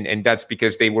that's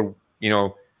because they were, you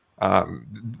know,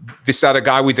 this other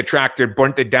guy with the tractor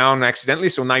burnt it down accidentally.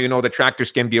 So now you know the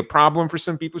tractors can be a problem for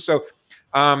some people. So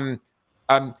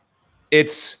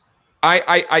it's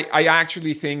I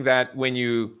actually think that when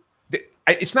you,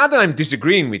 it's not that I'm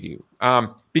disagreeing with you,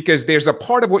 because there's a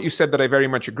part of what you said that I very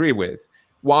much agree with,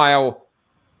 while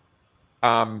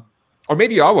or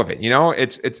maybe all of it, you know,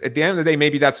 it's at the end of the day,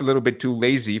 maybe that's a little bit too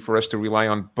lazy for us to rely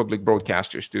on public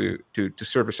broadcasters to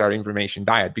service our information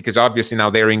diet, because obviously now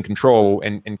they're in control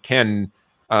and can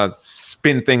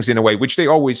spin things in a way, which they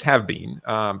always have been,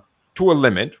 to a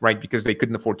limit, right? Because they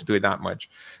couldn't afford to do it that much.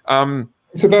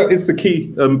 So that is the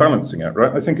key balancing act,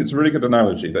 right? I think it's a really good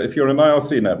analogy that if you're an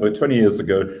IRC network 20 years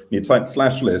ago, you type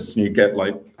 /list and you get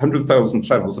like 100,000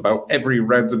 channels about every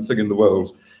random thing in the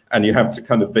world, and you have to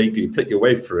kind of vaguely pick your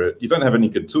way through it. You don't have any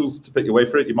good tools to pick your way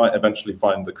through it. You might eventually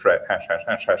find the correct #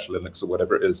 Linux or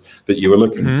whatever it is that you were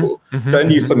looking for. Then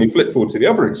you suddenly flip forward to the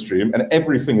other extreme, and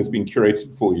everything has been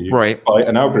curated for you by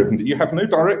an algorithm that you have no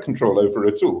direct control over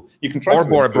at all. You can try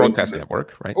or a broadcasting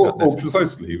network, right? Or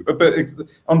precisely. But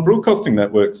on broadcasting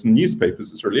networks and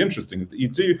newspapers, it's really interesting that you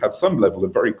do have some level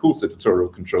of very coarse editorial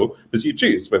control, because you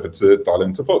choose whether to dial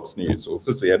into Fox News or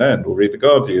to CNN or read The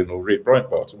Guardian or read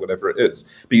Breitbart or whatever it is.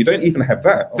 But you don't even have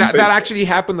that. That actually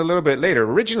happened a little bit later.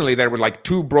 Originally, there were like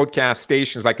 2 broadcast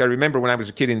stations. Like I remember when I was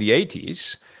a kid in the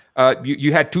 80s,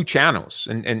 you had 2 channels,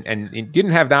 and it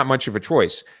didn't have that much of a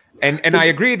choice. And I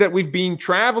agree that we've been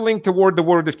traveling toward the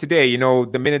world of today. You know,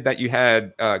 the minute that you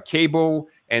had cable,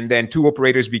 and then 2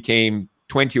 operators became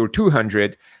 20 or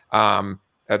 200,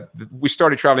 we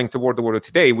started traveling toward the world of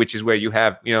today, which is where you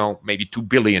have, you know, maybe 2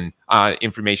 billion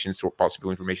possible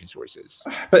information sources.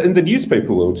 But in the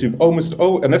newspaper world, you've almost,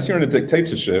 unless you're in a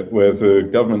dictatorship where the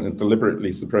government is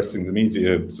deliberately suppressing the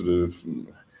media sort of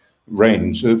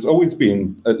range, there's always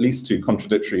been at least 2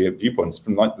 contradictory viewpoints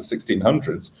from like the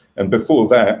 1600s. And before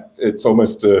that, it's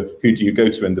almost who do you go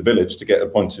to in the village to get a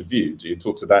point of view? Do you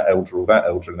talk to that elder or that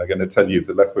elder, and they're going to tell you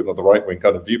the left wing or the right wing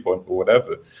kind of viewpoint or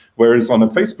whatever? Whereas on a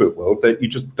Facebook world, that you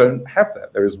just don't have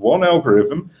that. There is one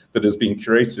algorithm that has been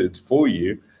curated for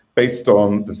you based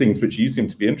on the things which you seem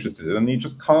to be interested in, and you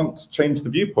just can't change the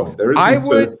viewpoint. There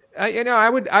isn't.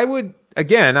 I would.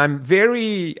 Again,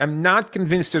 I'm not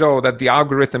convinced at all that the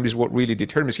algorithm is what really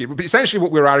determines here. But essentially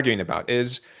what we're arguing about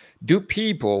is, do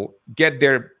people get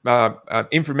their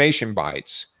information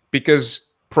bites because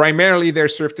primarily they're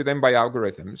served to them by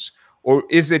algorithms, or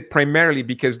is it primarily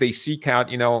because they seek out,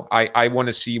 you know, I want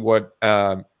to see what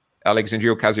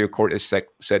Alexandria Ocasio-Cortez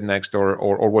said next, or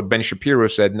what Ben Shapiro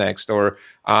said next, or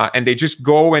and they just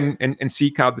go and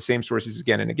seek out the same sources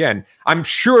again and again. I'm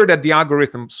sure that the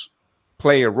algorithms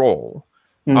play a role.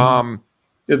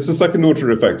 It's a second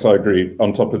order effect, I agree,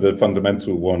 on top of the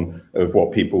fundamental one of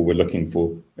what people were looking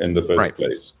for in the first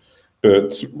place.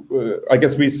 But I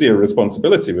guess we see a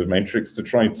responsibility with Matrix to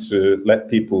try to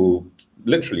let people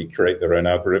literally create their own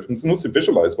algorithms and also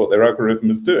visualize what their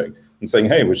algorithm is doing and saying,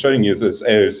 hey, we're showing you this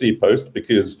AOC post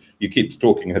because you keep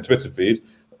stalking her Twitter feed,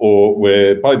 or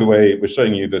by the way, we're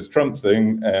showing you this Trump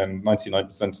thing and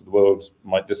 99% of the world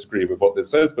might disagree with what this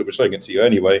says, but we're showing it to you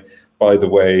anyway. By the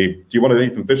way, do you want to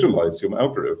even visualize your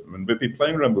algorithm? And we'd be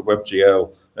playing around with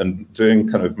WebGL and doing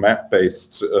kind of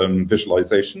map-based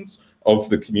visualizations of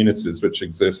the communities which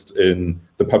exist in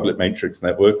the public matrix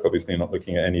network, obviously not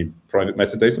looking at any private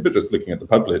metadata, but just looking at the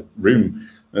public room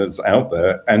that's out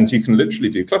there. And you can literally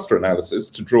do cluster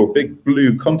analysis to draw big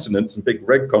blue continents and big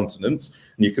red continents.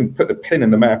 And you can put a pin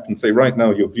in the map and say, right now,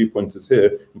 your viewpoint is here.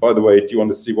 And by the way, do you want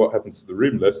to see what happens to the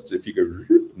room list? If you go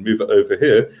and move it over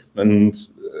here, and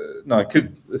no, I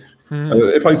could,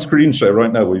 if I screen share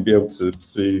right now, we'd be able to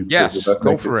see. Yes,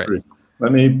 go for it.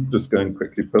 Let me just go and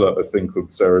quickly pull up a thing called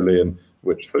Cerulean,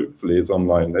 which hopefully is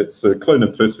online. It's a clone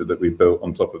of Twitter that we built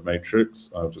on top of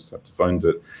Matrix. I'll just have to find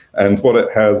it. And what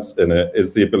it has in it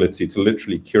is the ability to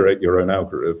literally curate your own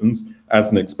algorithms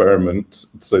as an experiment,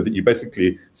 so that you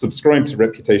basically subscribe to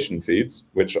reputation feeds,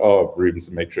 which are rooms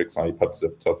in Matrix, i.e. pub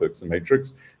topics in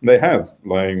Matrix. And they have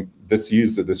like this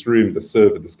user, this room, this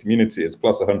server, this community is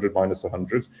plus 100, minus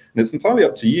 100. And it's entirely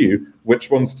up to you which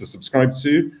ones to subscribe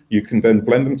to. You can then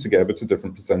blend them together to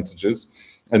different percentages,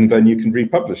 and then you can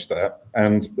republish that.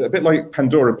 And a bit like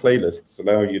Pandora playlists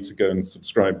allow you to go and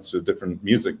subscribe to different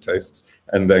music tastes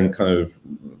and then kind of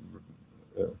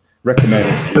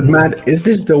recommend. But Matt, is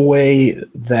this the way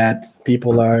that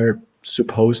people are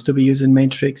supposed to be using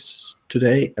Matrix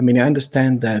today? I mean, I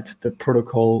understand that the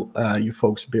protocol you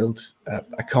folks built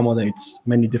accommodates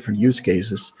many different use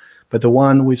cases, but the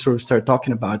one we sort of start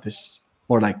talking about is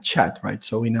more like chat, right?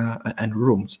 So and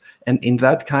rooms, and in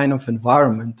that kind of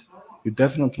environment, you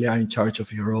definitely are in charge of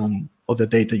the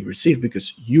data you receive,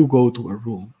 because you go to a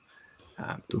room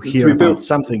to hear about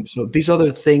something. So this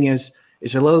other thing is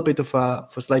a little bit of a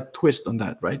slight twist on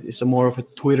that, right? It's a more of a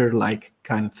Twitter-like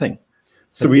kind of thing.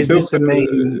 So is this the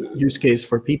main use case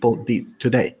for people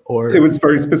today? Or it was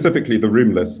very specifically the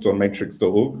room list on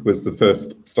matrix.org was the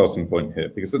first starting point here,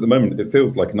 because at the moment it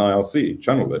feels like an IRC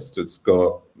channel list. It's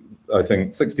got, I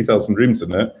think, 60,000 rooms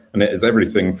in it, and it is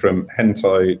everything from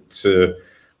hentai to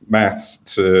maths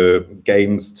to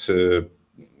games to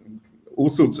all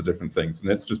sorts of different things, and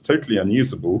it's just totally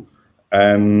unusable.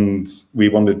 And we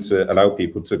wanted to allow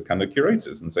people to kind of curate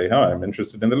it and say, hi, I'm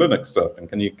interested in the Linux stuff, and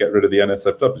can you get rid of the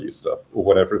NSFW stuff, or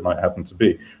whatever it might happen to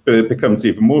be. But it becomes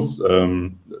even more,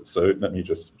 so let me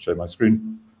just share my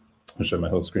screen. I'll show my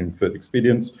whole screen for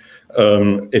expedience.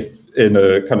 If in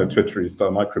a kind of Twittery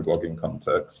style microblogging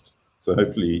context, so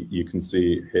hopefully you can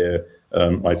see here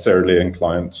my Sarah Leon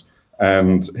client.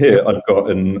 And here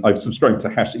I've subscribed to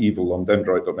hash evil on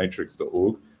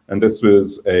dendrite.matrix.org. And this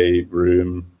was a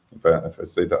room. If I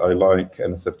say that I like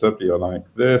NSFW, I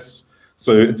like this.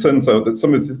 So it turns out that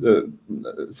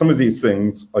some of these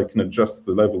things I can adjust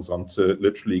the levels on to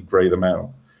literally gray them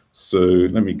out. So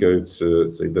let me go to,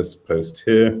 say, this post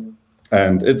here.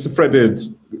 And it's a threaded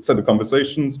set of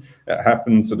conversations. It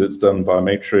happens that it's done via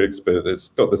Matrix, but it's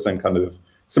got the same kind of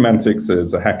semantics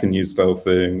as a Hacker News style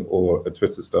thing or a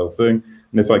Twitter style thing.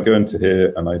 And if I go into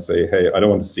here and I say, hey, I don't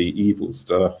want to see evil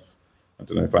stuff. I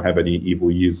don't know if I have any evil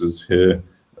users here.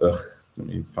 Let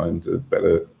me find a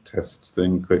better test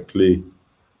thing quickly.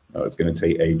 Oh, it's going to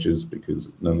take ages because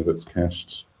none of it's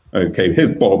cached. Okay, here's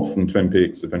Bob from Twin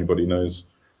Peaks, if anybody knows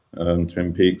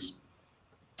Twin Peaks.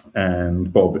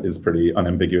 And Bob is pretty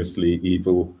unambiguously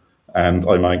evil. And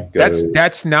I might go...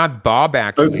 That's not Bob,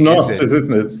 actually. No, it's not,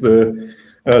 isn't it? It's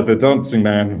the dancing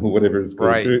man, or whatever it's called.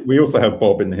 Right. We also have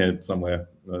Bob in here somewhere.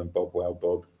 Bob, wow,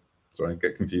 Bob. Sorry, I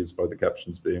get confused by the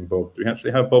captions being Bob. Do we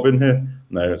actually have Bob in here?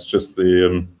 No, it's just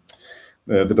the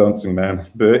dancing man.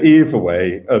 But either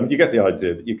way, you get the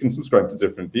idea that you can subscribe to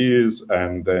different views,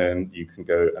 and then you can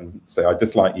go and say, I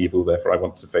dislike evil, therefore I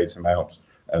want to fade him out,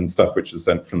 and stuff which is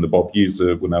sent from the Bob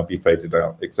user will now be faded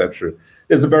out, etc.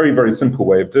 There's a very, very simple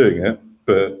way of doing it,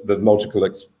 but the logical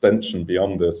extension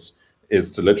beyond this is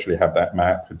to literally have that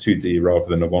map, a 2D rather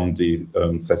than a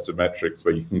 1D set of metrics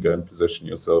where you can go and position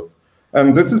yourself.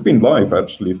 And this has been live,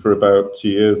 actually, for about 2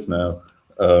 years now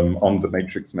on the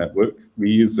Matrix network.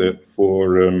 We use it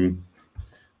for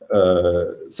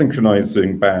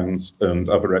synchronizing bands and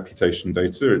other reputation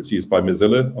data. It's used by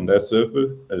Mozilla on their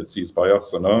server. It's used by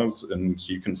us on ours. And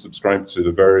you can subscribe to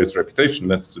the various reputation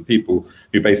lists of people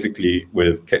who basically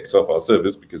were kicked off our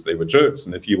servers because they were jerks.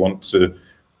 And if you want to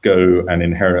go and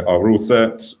inherit our rule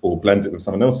set or blend it with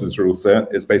someone else's rule set,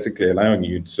 it's basically allowing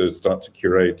you to start to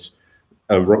curate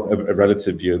a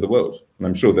relative view of the world. And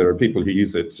I'm sure there are people who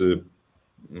use it to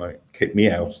kick me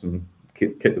out and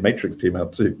kick the Matrix team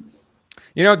out too.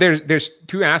 You know, there's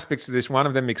two aspects to this. One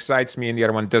of them excites me and the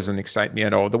other one doesn't excite me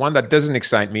at all. The one that doesn't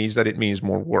excite me is that it means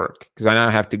more work, because I now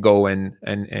have to go and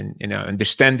you know,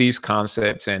 understand these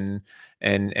concepts and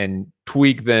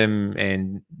tweak them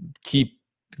and keep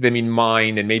them in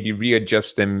mind and maybe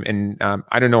readjust them. And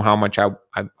I don't know how much I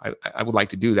would like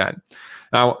to do that.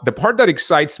 Now, the part that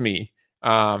excites me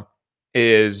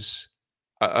is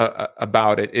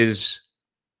about it is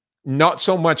not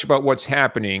so much about what's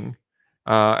happening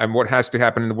and what has to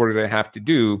happen in the work that I have to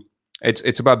do.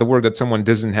 It's about the work that someone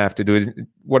doesn't have to do.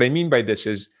 What I mean by this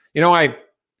is, you know,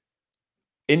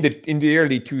 in the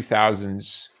early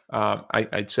 2000s,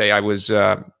 I'd say I was,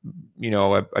 you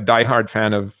know, a diehard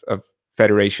fan of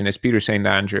Federation, as Peter St.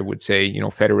 Andre would say, you know,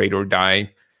 federate or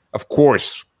die. Of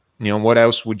course, you know, what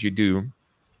else would you do?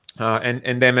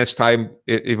 And then as time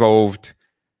evolved,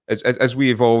 as we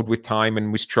evolved with time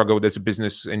and we struggled as a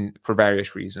business and for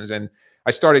various reasons, and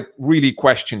I started really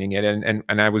questioning it, and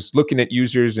I was looking at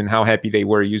users and how happy they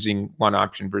were using one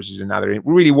option versus another. It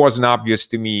really wasn't obvious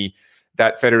to me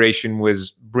that Federation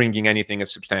was bringing anything of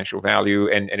substantial value,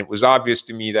 and it was obvious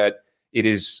to me that It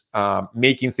is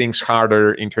making things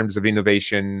harder in terms of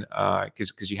innovation,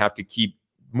 because you have to keep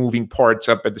moving parts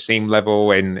up at the same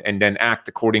level and then act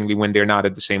accordingly when they're not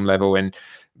at the same level. And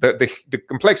the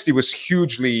complexity was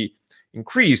hugely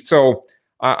increased. So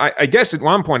I guess at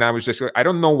one point I was just, I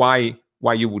don't know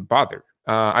why you would bother.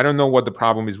 I don't know what the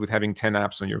problem is with having 10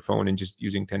 apps on your phone and just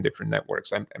using 10 different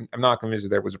networks. I'm not convinced that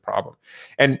there was a problem.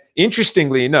 And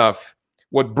interestingly enough,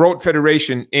 what brought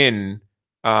federation in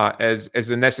as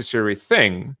a necessary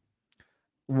thing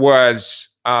was,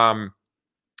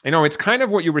 it's kind of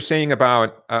what you were saying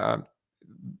about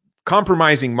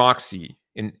compromising Moxie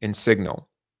in Signal.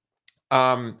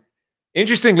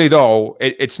 Interestingly, though,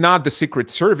 it's not the secret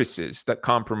services that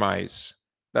compromise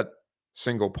that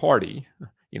single party.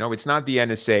 It's not the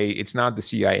NSA, it's not the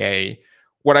CIA.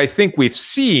 What I think we've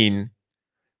seen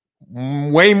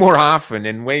way more often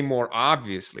and way more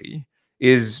obviously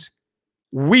is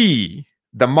we,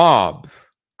 the mob,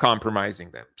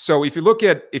 compromising them. So if you look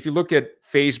at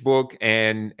Facebook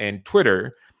and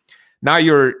Twitter, now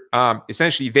you're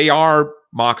essentially, they are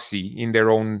Moxie in their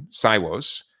own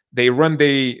silos. They run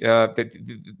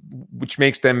which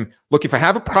makes them, look, if I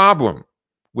have a problem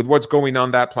with what's going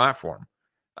on that platform,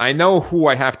 I know who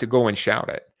I have to go and shout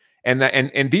at.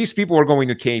 And these people are going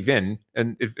to cave in,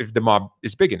 and if the mob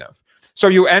is big enough. So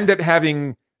you end up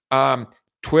having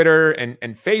Twitter and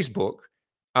Facebook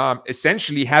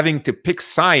essentially having to pick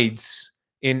sides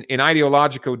in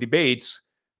ideological debates,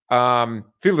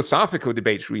 philosophical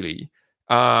debates, really,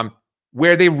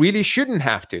 where they really shouldn't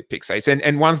have to pick sides.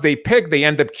 And once they pick, they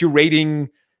end up curating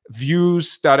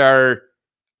views that are,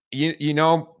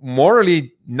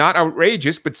 morally not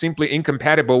outrageous, but simply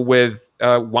incompatible with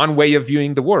one way of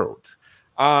viewing the world.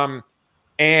 And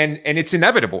it's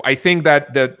inevitable. I think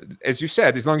that, as you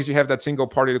said, as long as you have that single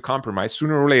party to compromise,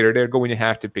 sooner or later, they're going to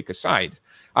have to pick a side.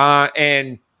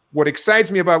 And what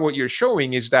excites me about what you're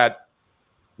showing is that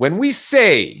when we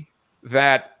say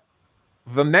that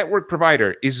the network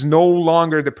provider is no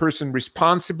longer the person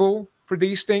responsible for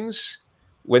these things,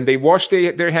 when they wash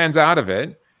their hands out of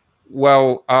it,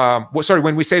 when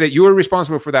we say that you're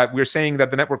responsible for that, we're saying that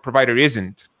the network provider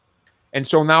isn't. And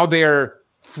so now they're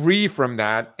free from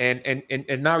that. And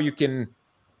now you can,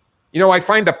 I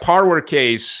find the Parwer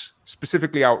case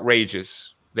specifically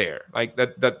outrageous there. Like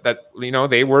that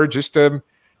they were just an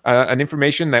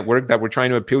information network that were trying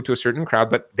to appeal to a certain crowd,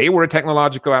 but they were a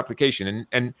technological application.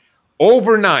 And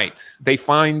overnight, they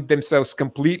find themselves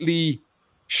completely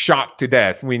shot to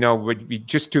death. We know we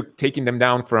just taking them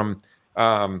down from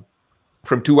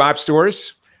 2 app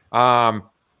stores, and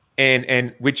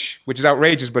which is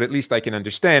outrageous, but at least I can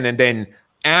understand. And then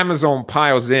Amazon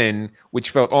piles in, which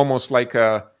felt almost like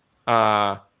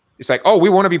it's like, oh, we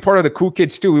want to be part of the cool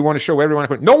kids too. We want to show everyone.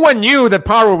 No one knew that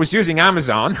Parwer was using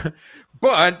Amazon,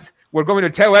 but we're going to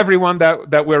tell everyone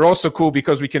that we're also cool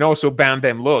because we can also ban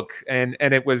them. Look, and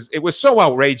it was so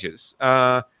outrageous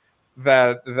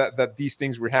that these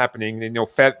things were happening.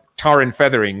 Tar and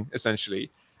feathering essentially.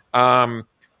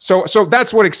 So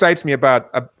that's what excites me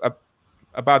about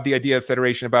the idea of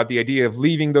federation, about the idea of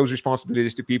leaving those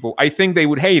responsibilities to people. I think they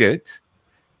would hate it,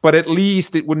 but at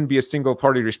least it wouldn't be a single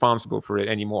party responsible for it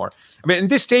anymore. I mean, and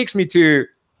this takes me to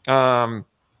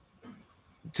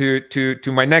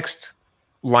my next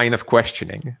line of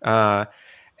questioning,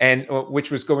 and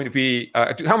which was going to be,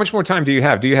 how much more time do you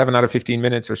have? Do you have another 15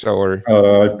 minutes or so? Or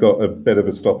I've got a bit of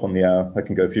a stop on the hour. I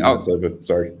can go a few minutes over.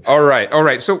 Sorry. All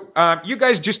right. So you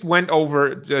guys just went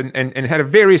over and had a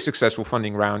very successful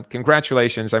funding round.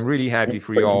 Congratulations. I'm really happy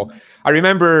for you all. I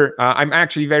remember I'm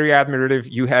actually very admirative.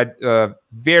 You had a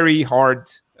very hard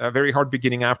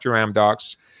beginning after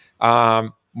Amdocs.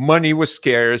 Money was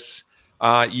scarce.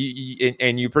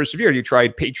 And you persevered. You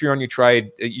tried Patreon.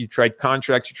 You tried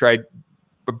contracts. You tried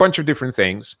a bunch of different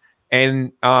things,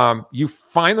 and you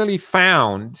finally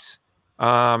found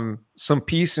some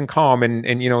peace and calm, and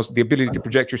the ability to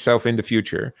project yourself in the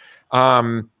future.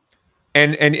 And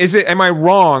am I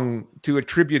wrong to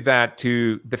attribute that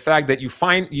to the fact that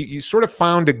you sort of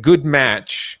found a good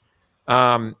match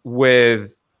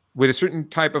with a certain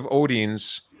type of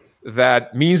audience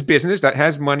that means business, that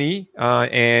has money,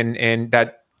 and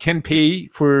that can pay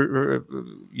for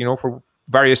for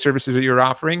various services that you're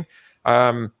offering?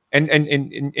 And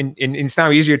it's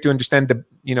now easier to understand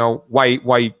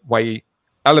why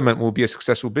Element will be a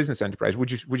successful business enterprise.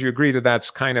 Would you agree that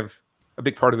that's kind of a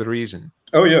big part of the reason?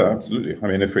 Oh yeah, absolutely. I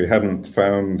mean, if we hadn't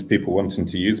found people wanting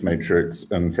to use Matrix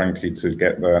and frankly to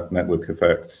get that network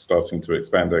effect starting to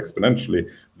expand exponentially,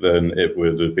 then it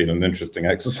would have been an interesting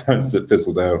exercise that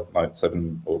fizzled out like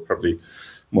 7 or probably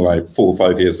more like 4 or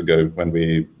 5 years ago when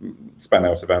we span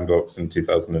out of Amdocs in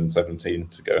 2017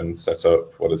 to go and set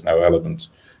up what is now Element.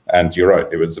 And you're right,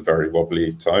 it was a very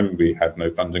wobbly time. We had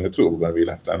no funding at all when we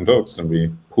left Amdocs, and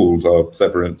we pooled our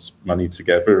severance money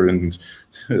together and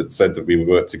said that we would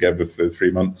work together for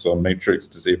 3 months on Matrix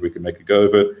to see if we could make a go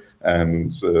of it.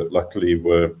 And luckily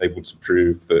were able to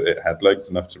prove that it had legs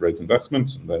enough to raise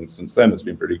investment. And then since then, it's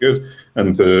been pretty good.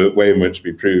 And the way in which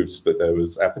we proved that there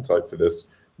was appetite for this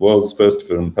was first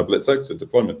from public sector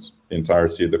deployments, the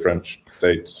entirety of the French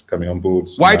state coming on board.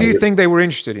 Why do you think they were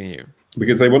interested in you?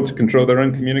 Because they want to control their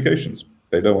own communications.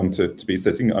 They don't want it to be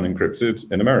sitting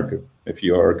unencrypted in America. If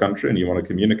you are a country and you want to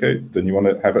communicate, then you want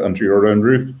to have it under your own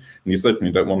roof. And you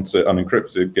certainly don't want it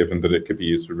unencrypted, given that it could be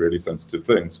used for really sensitive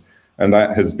things. And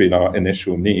that has been our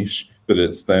initial niche, but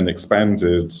it's then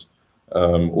expanded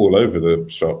all over the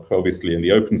shop, obviously in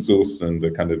the open source and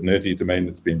the kind of nerdy domain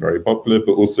that's been very popular,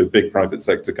 but also big private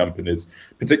sector companies,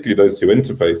 particularly those who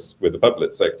interface with the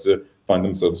public sector, find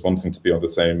themselves wanting to be on the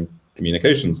same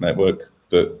communications network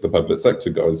that the public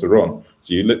sector guys are on.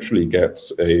 So you literally get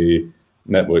a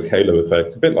network halo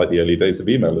effect, a bit like the early days of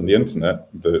email and the internet,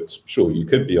 that sure, you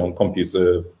could be on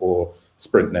CompuServe or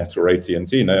SprintNet or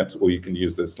AT&T Net, or you can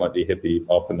use this slightly hippie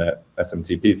ARPANET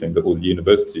SMTP thing that all the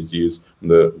universities use and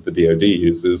the DoD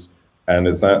uses, and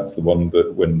that's the one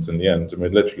that wins in the end. And we're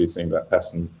literally seeing that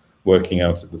pattern working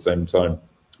out at the same time.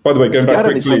 By the way, going back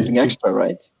quickly, it's got to be something extra,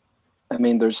 right? I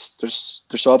mean, there's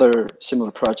other similar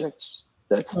projects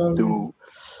that do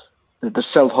the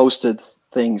self-hosted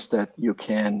things that you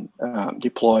can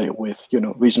deploy with,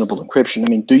 reasonable encryption. I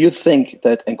mean, do you think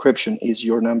that encryption is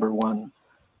your number one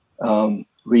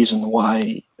reason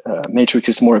why Matrix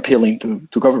is more appealing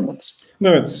to governments?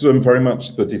 No, it's very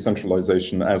much the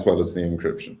decentralization as well as the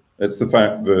encryption. It's the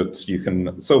fact that you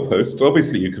can self-host.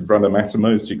 Obviously, you could run a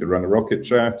Mattermost, you could run a Rocket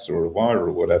Chat or a Wire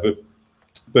or whatever,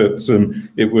 but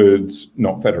it would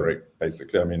not federate,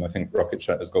 basically. I mean, I think Rocket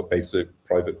Chat has got basic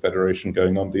private federation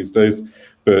going on these days,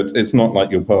 but it's not like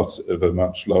you're part of a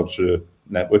much larger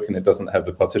network, and it doesn't have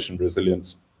the partition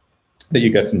resilience that you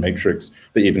get in Matrix,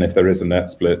 that even if there is a net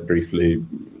split briefly,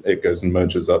 it goes and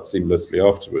merges up seamlessly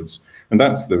afterwards. And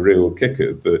that's the real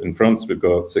kicker, that in France, we've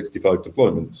got 65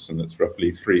 deployments, and it's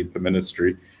roughly 3 per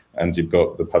ministry. And you've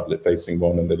got the public-facing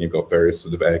one, and then you've got various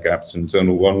sort of air-gapped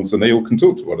internal ones, and they all can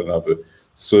talk to one another.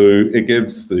 So it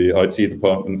gives the IT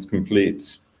departments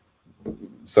complete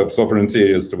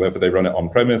self-sovereignty as to whether they run it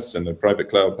on-premise, in a private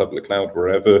cloud, public cloud,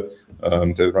 wherever.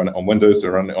 Do they run it on Windows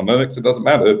or run it on Linux? It doesn't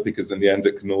matter, because in the end,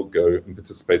 it can all go and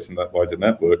participate in that wider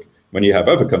network. When you have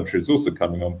other countries also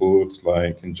coming on board,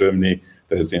 like in Germany,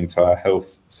 there's the entire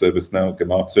health service now,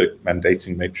 Gematik,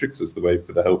 mandating Matrix as the way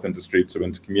for the health industry to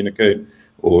intercommunicate,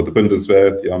 or the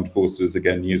Bundeswehr, the armed forces,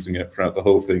 again, using it throughout the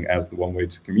whole thing as the one way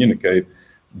to communicate.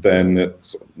 Then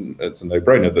it's a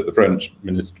no-brainer that the French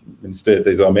Ministère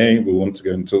des Armées will want to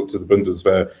go and talk to the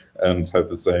Bundeswehr and have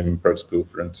the same protocol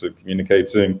for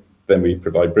intercommunicating. Then we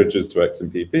provide bridges to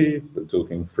XMPP for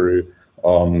talking through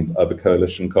on other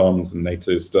coalition comms and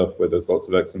NATO stuff where there's lots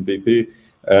of XMPP.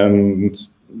 And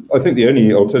I think the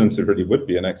only alternative really would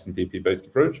be an XMPP-based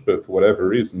approach, but for whatever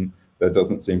reason, there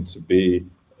doesn't seem to be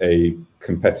a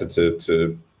competitor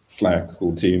to Slack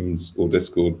or Teams or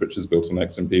Discord, which is built on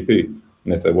XMPP.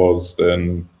 And if there was,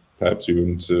 then perhaps we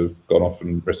wouldn't have gone off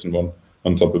and written one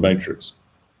on top of Matrix.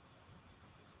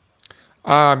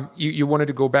 You wanted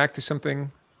to go back to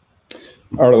something?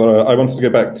 I wanted to go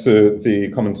back to the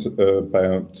comment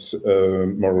about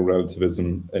moral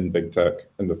relativism in big tech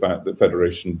and the fact that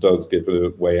federation does give a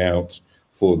way out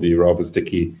for the rather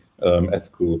sticky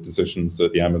ethical decisions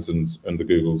that the Amazons and the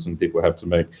Googles and people have to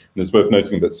make. And it's worth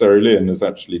noting that Sarah Lynn is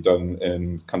actually done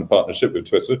in kind of partnership with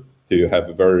Twitter, who have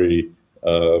a very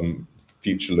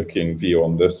future-looking view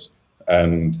on this.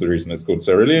 And the reason it's called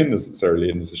Cerulean is that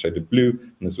Cerulean is a shade of blue,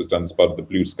 and this was done as part of the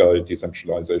Blue Sky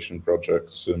decentralization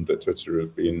project that Twitter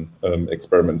have been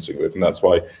experimenting with. And that's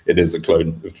why it is a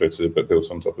clone of Twitter, but built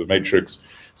on top of Matrix.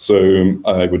 So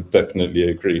I would definitely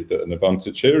agree that an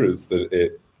advantage here is that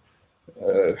it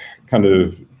kind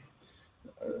of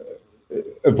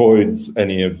avoids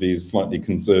any of these slightly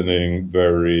concerning,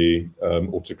 very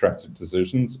autocratic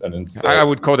decisions. And instead, I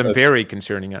would call them very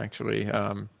concerning, actually.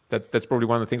 That's probably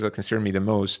one of the things that concern me the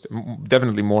most,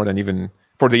 definitely more than even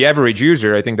for the average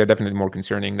user. I think they're definitely more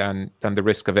concerning than the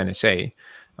risk of NSA,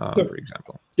 for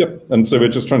example. Yep. And so we're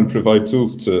just trying to provide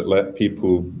tools to let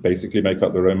people basically make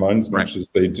up their own minds, much as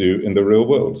they do in the real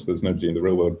world. There's nobody in the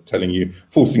real world telling you,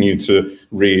 forcing you to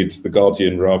read The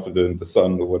Guardian rather than The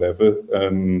Sun or whatever.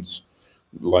 And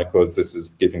likewise, this is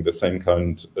giving the same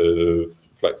kind of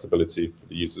flexibility for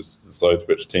the users to decide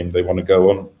which team they want to go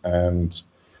on. And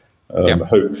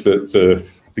hope that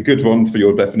the good ones for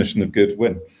your definition of good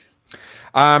win.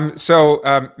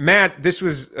 Matt, this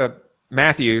was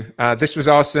Matthew. This was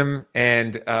awesome,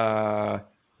 and I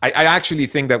actually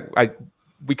think that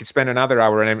we could spend another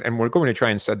hour, and we're going to try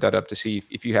and set that up to see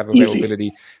if you have availability.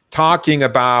 Easy. Talking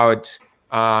about,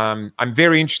 I'm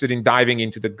very interested in diving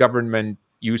into the government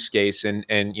use case and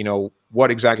what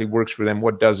exactly works for them,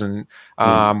 what doesn't.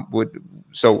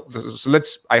 So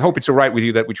let's. I hope it's all right with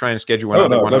you that we try and schedule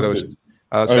another one of those.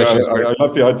 Sessions I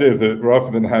love the idea that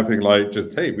rather than having like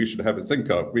just, hey, we should have a sync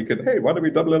up, we could, hey, why don't we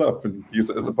double it up and use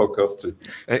it as a podcast too?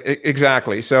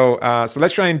 Exactly. So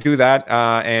let's try and do that.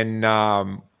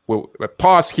 We'll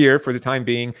pause here for the time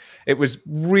being. It was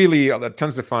really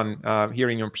tons of fun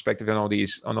hearing your perspective on all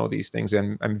these things,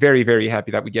 and I'm very, very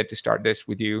happy that we get to start this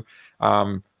with you.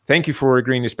 Thank you for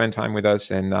agreeing to spend time with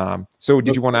us. And so,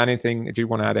 did you want to add anything? Did you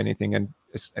want to add anything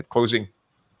at closing?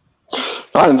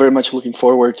 I'm very much looking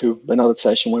forward to another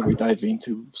session where we dive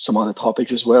into some other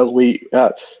topics as well.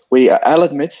 I'll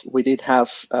admit we did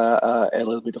have a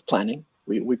little bit of planning.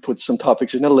 We put some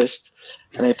topics in a list,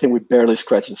 and I think we barely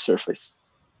scratched the surface.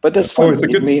 But that's fine. That's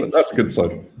a good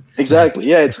sign. Exactly.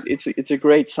 Yeah, it's a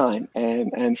great sign.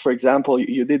 And for example,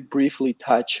 you did briefly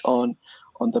touch on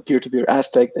the peer-to-peer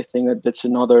aspect. I think that's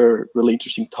another really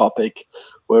interesting topic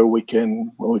where we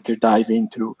can dive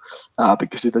into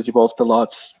because it has evolved a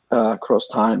lot across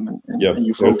time, and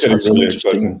you folks have some really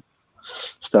interesting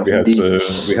stuff.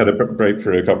 We had a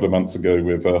breakthrough a couple of months ago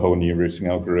with a whole new routing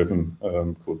algorithm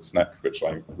called Snap, which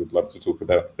I would love to talk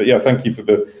about. But yeah, thank you for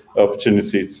the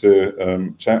opportunity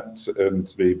to chat and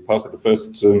to be part of the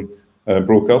first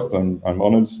broadcast. I'm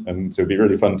honoured, and it'll be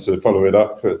really fun to follow it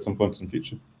up at some point in the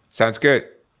future. Sounds good.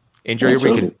 Enjoy your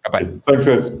weekend. Bye-bye. Thanks,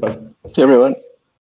 guys. Bye. See everyone.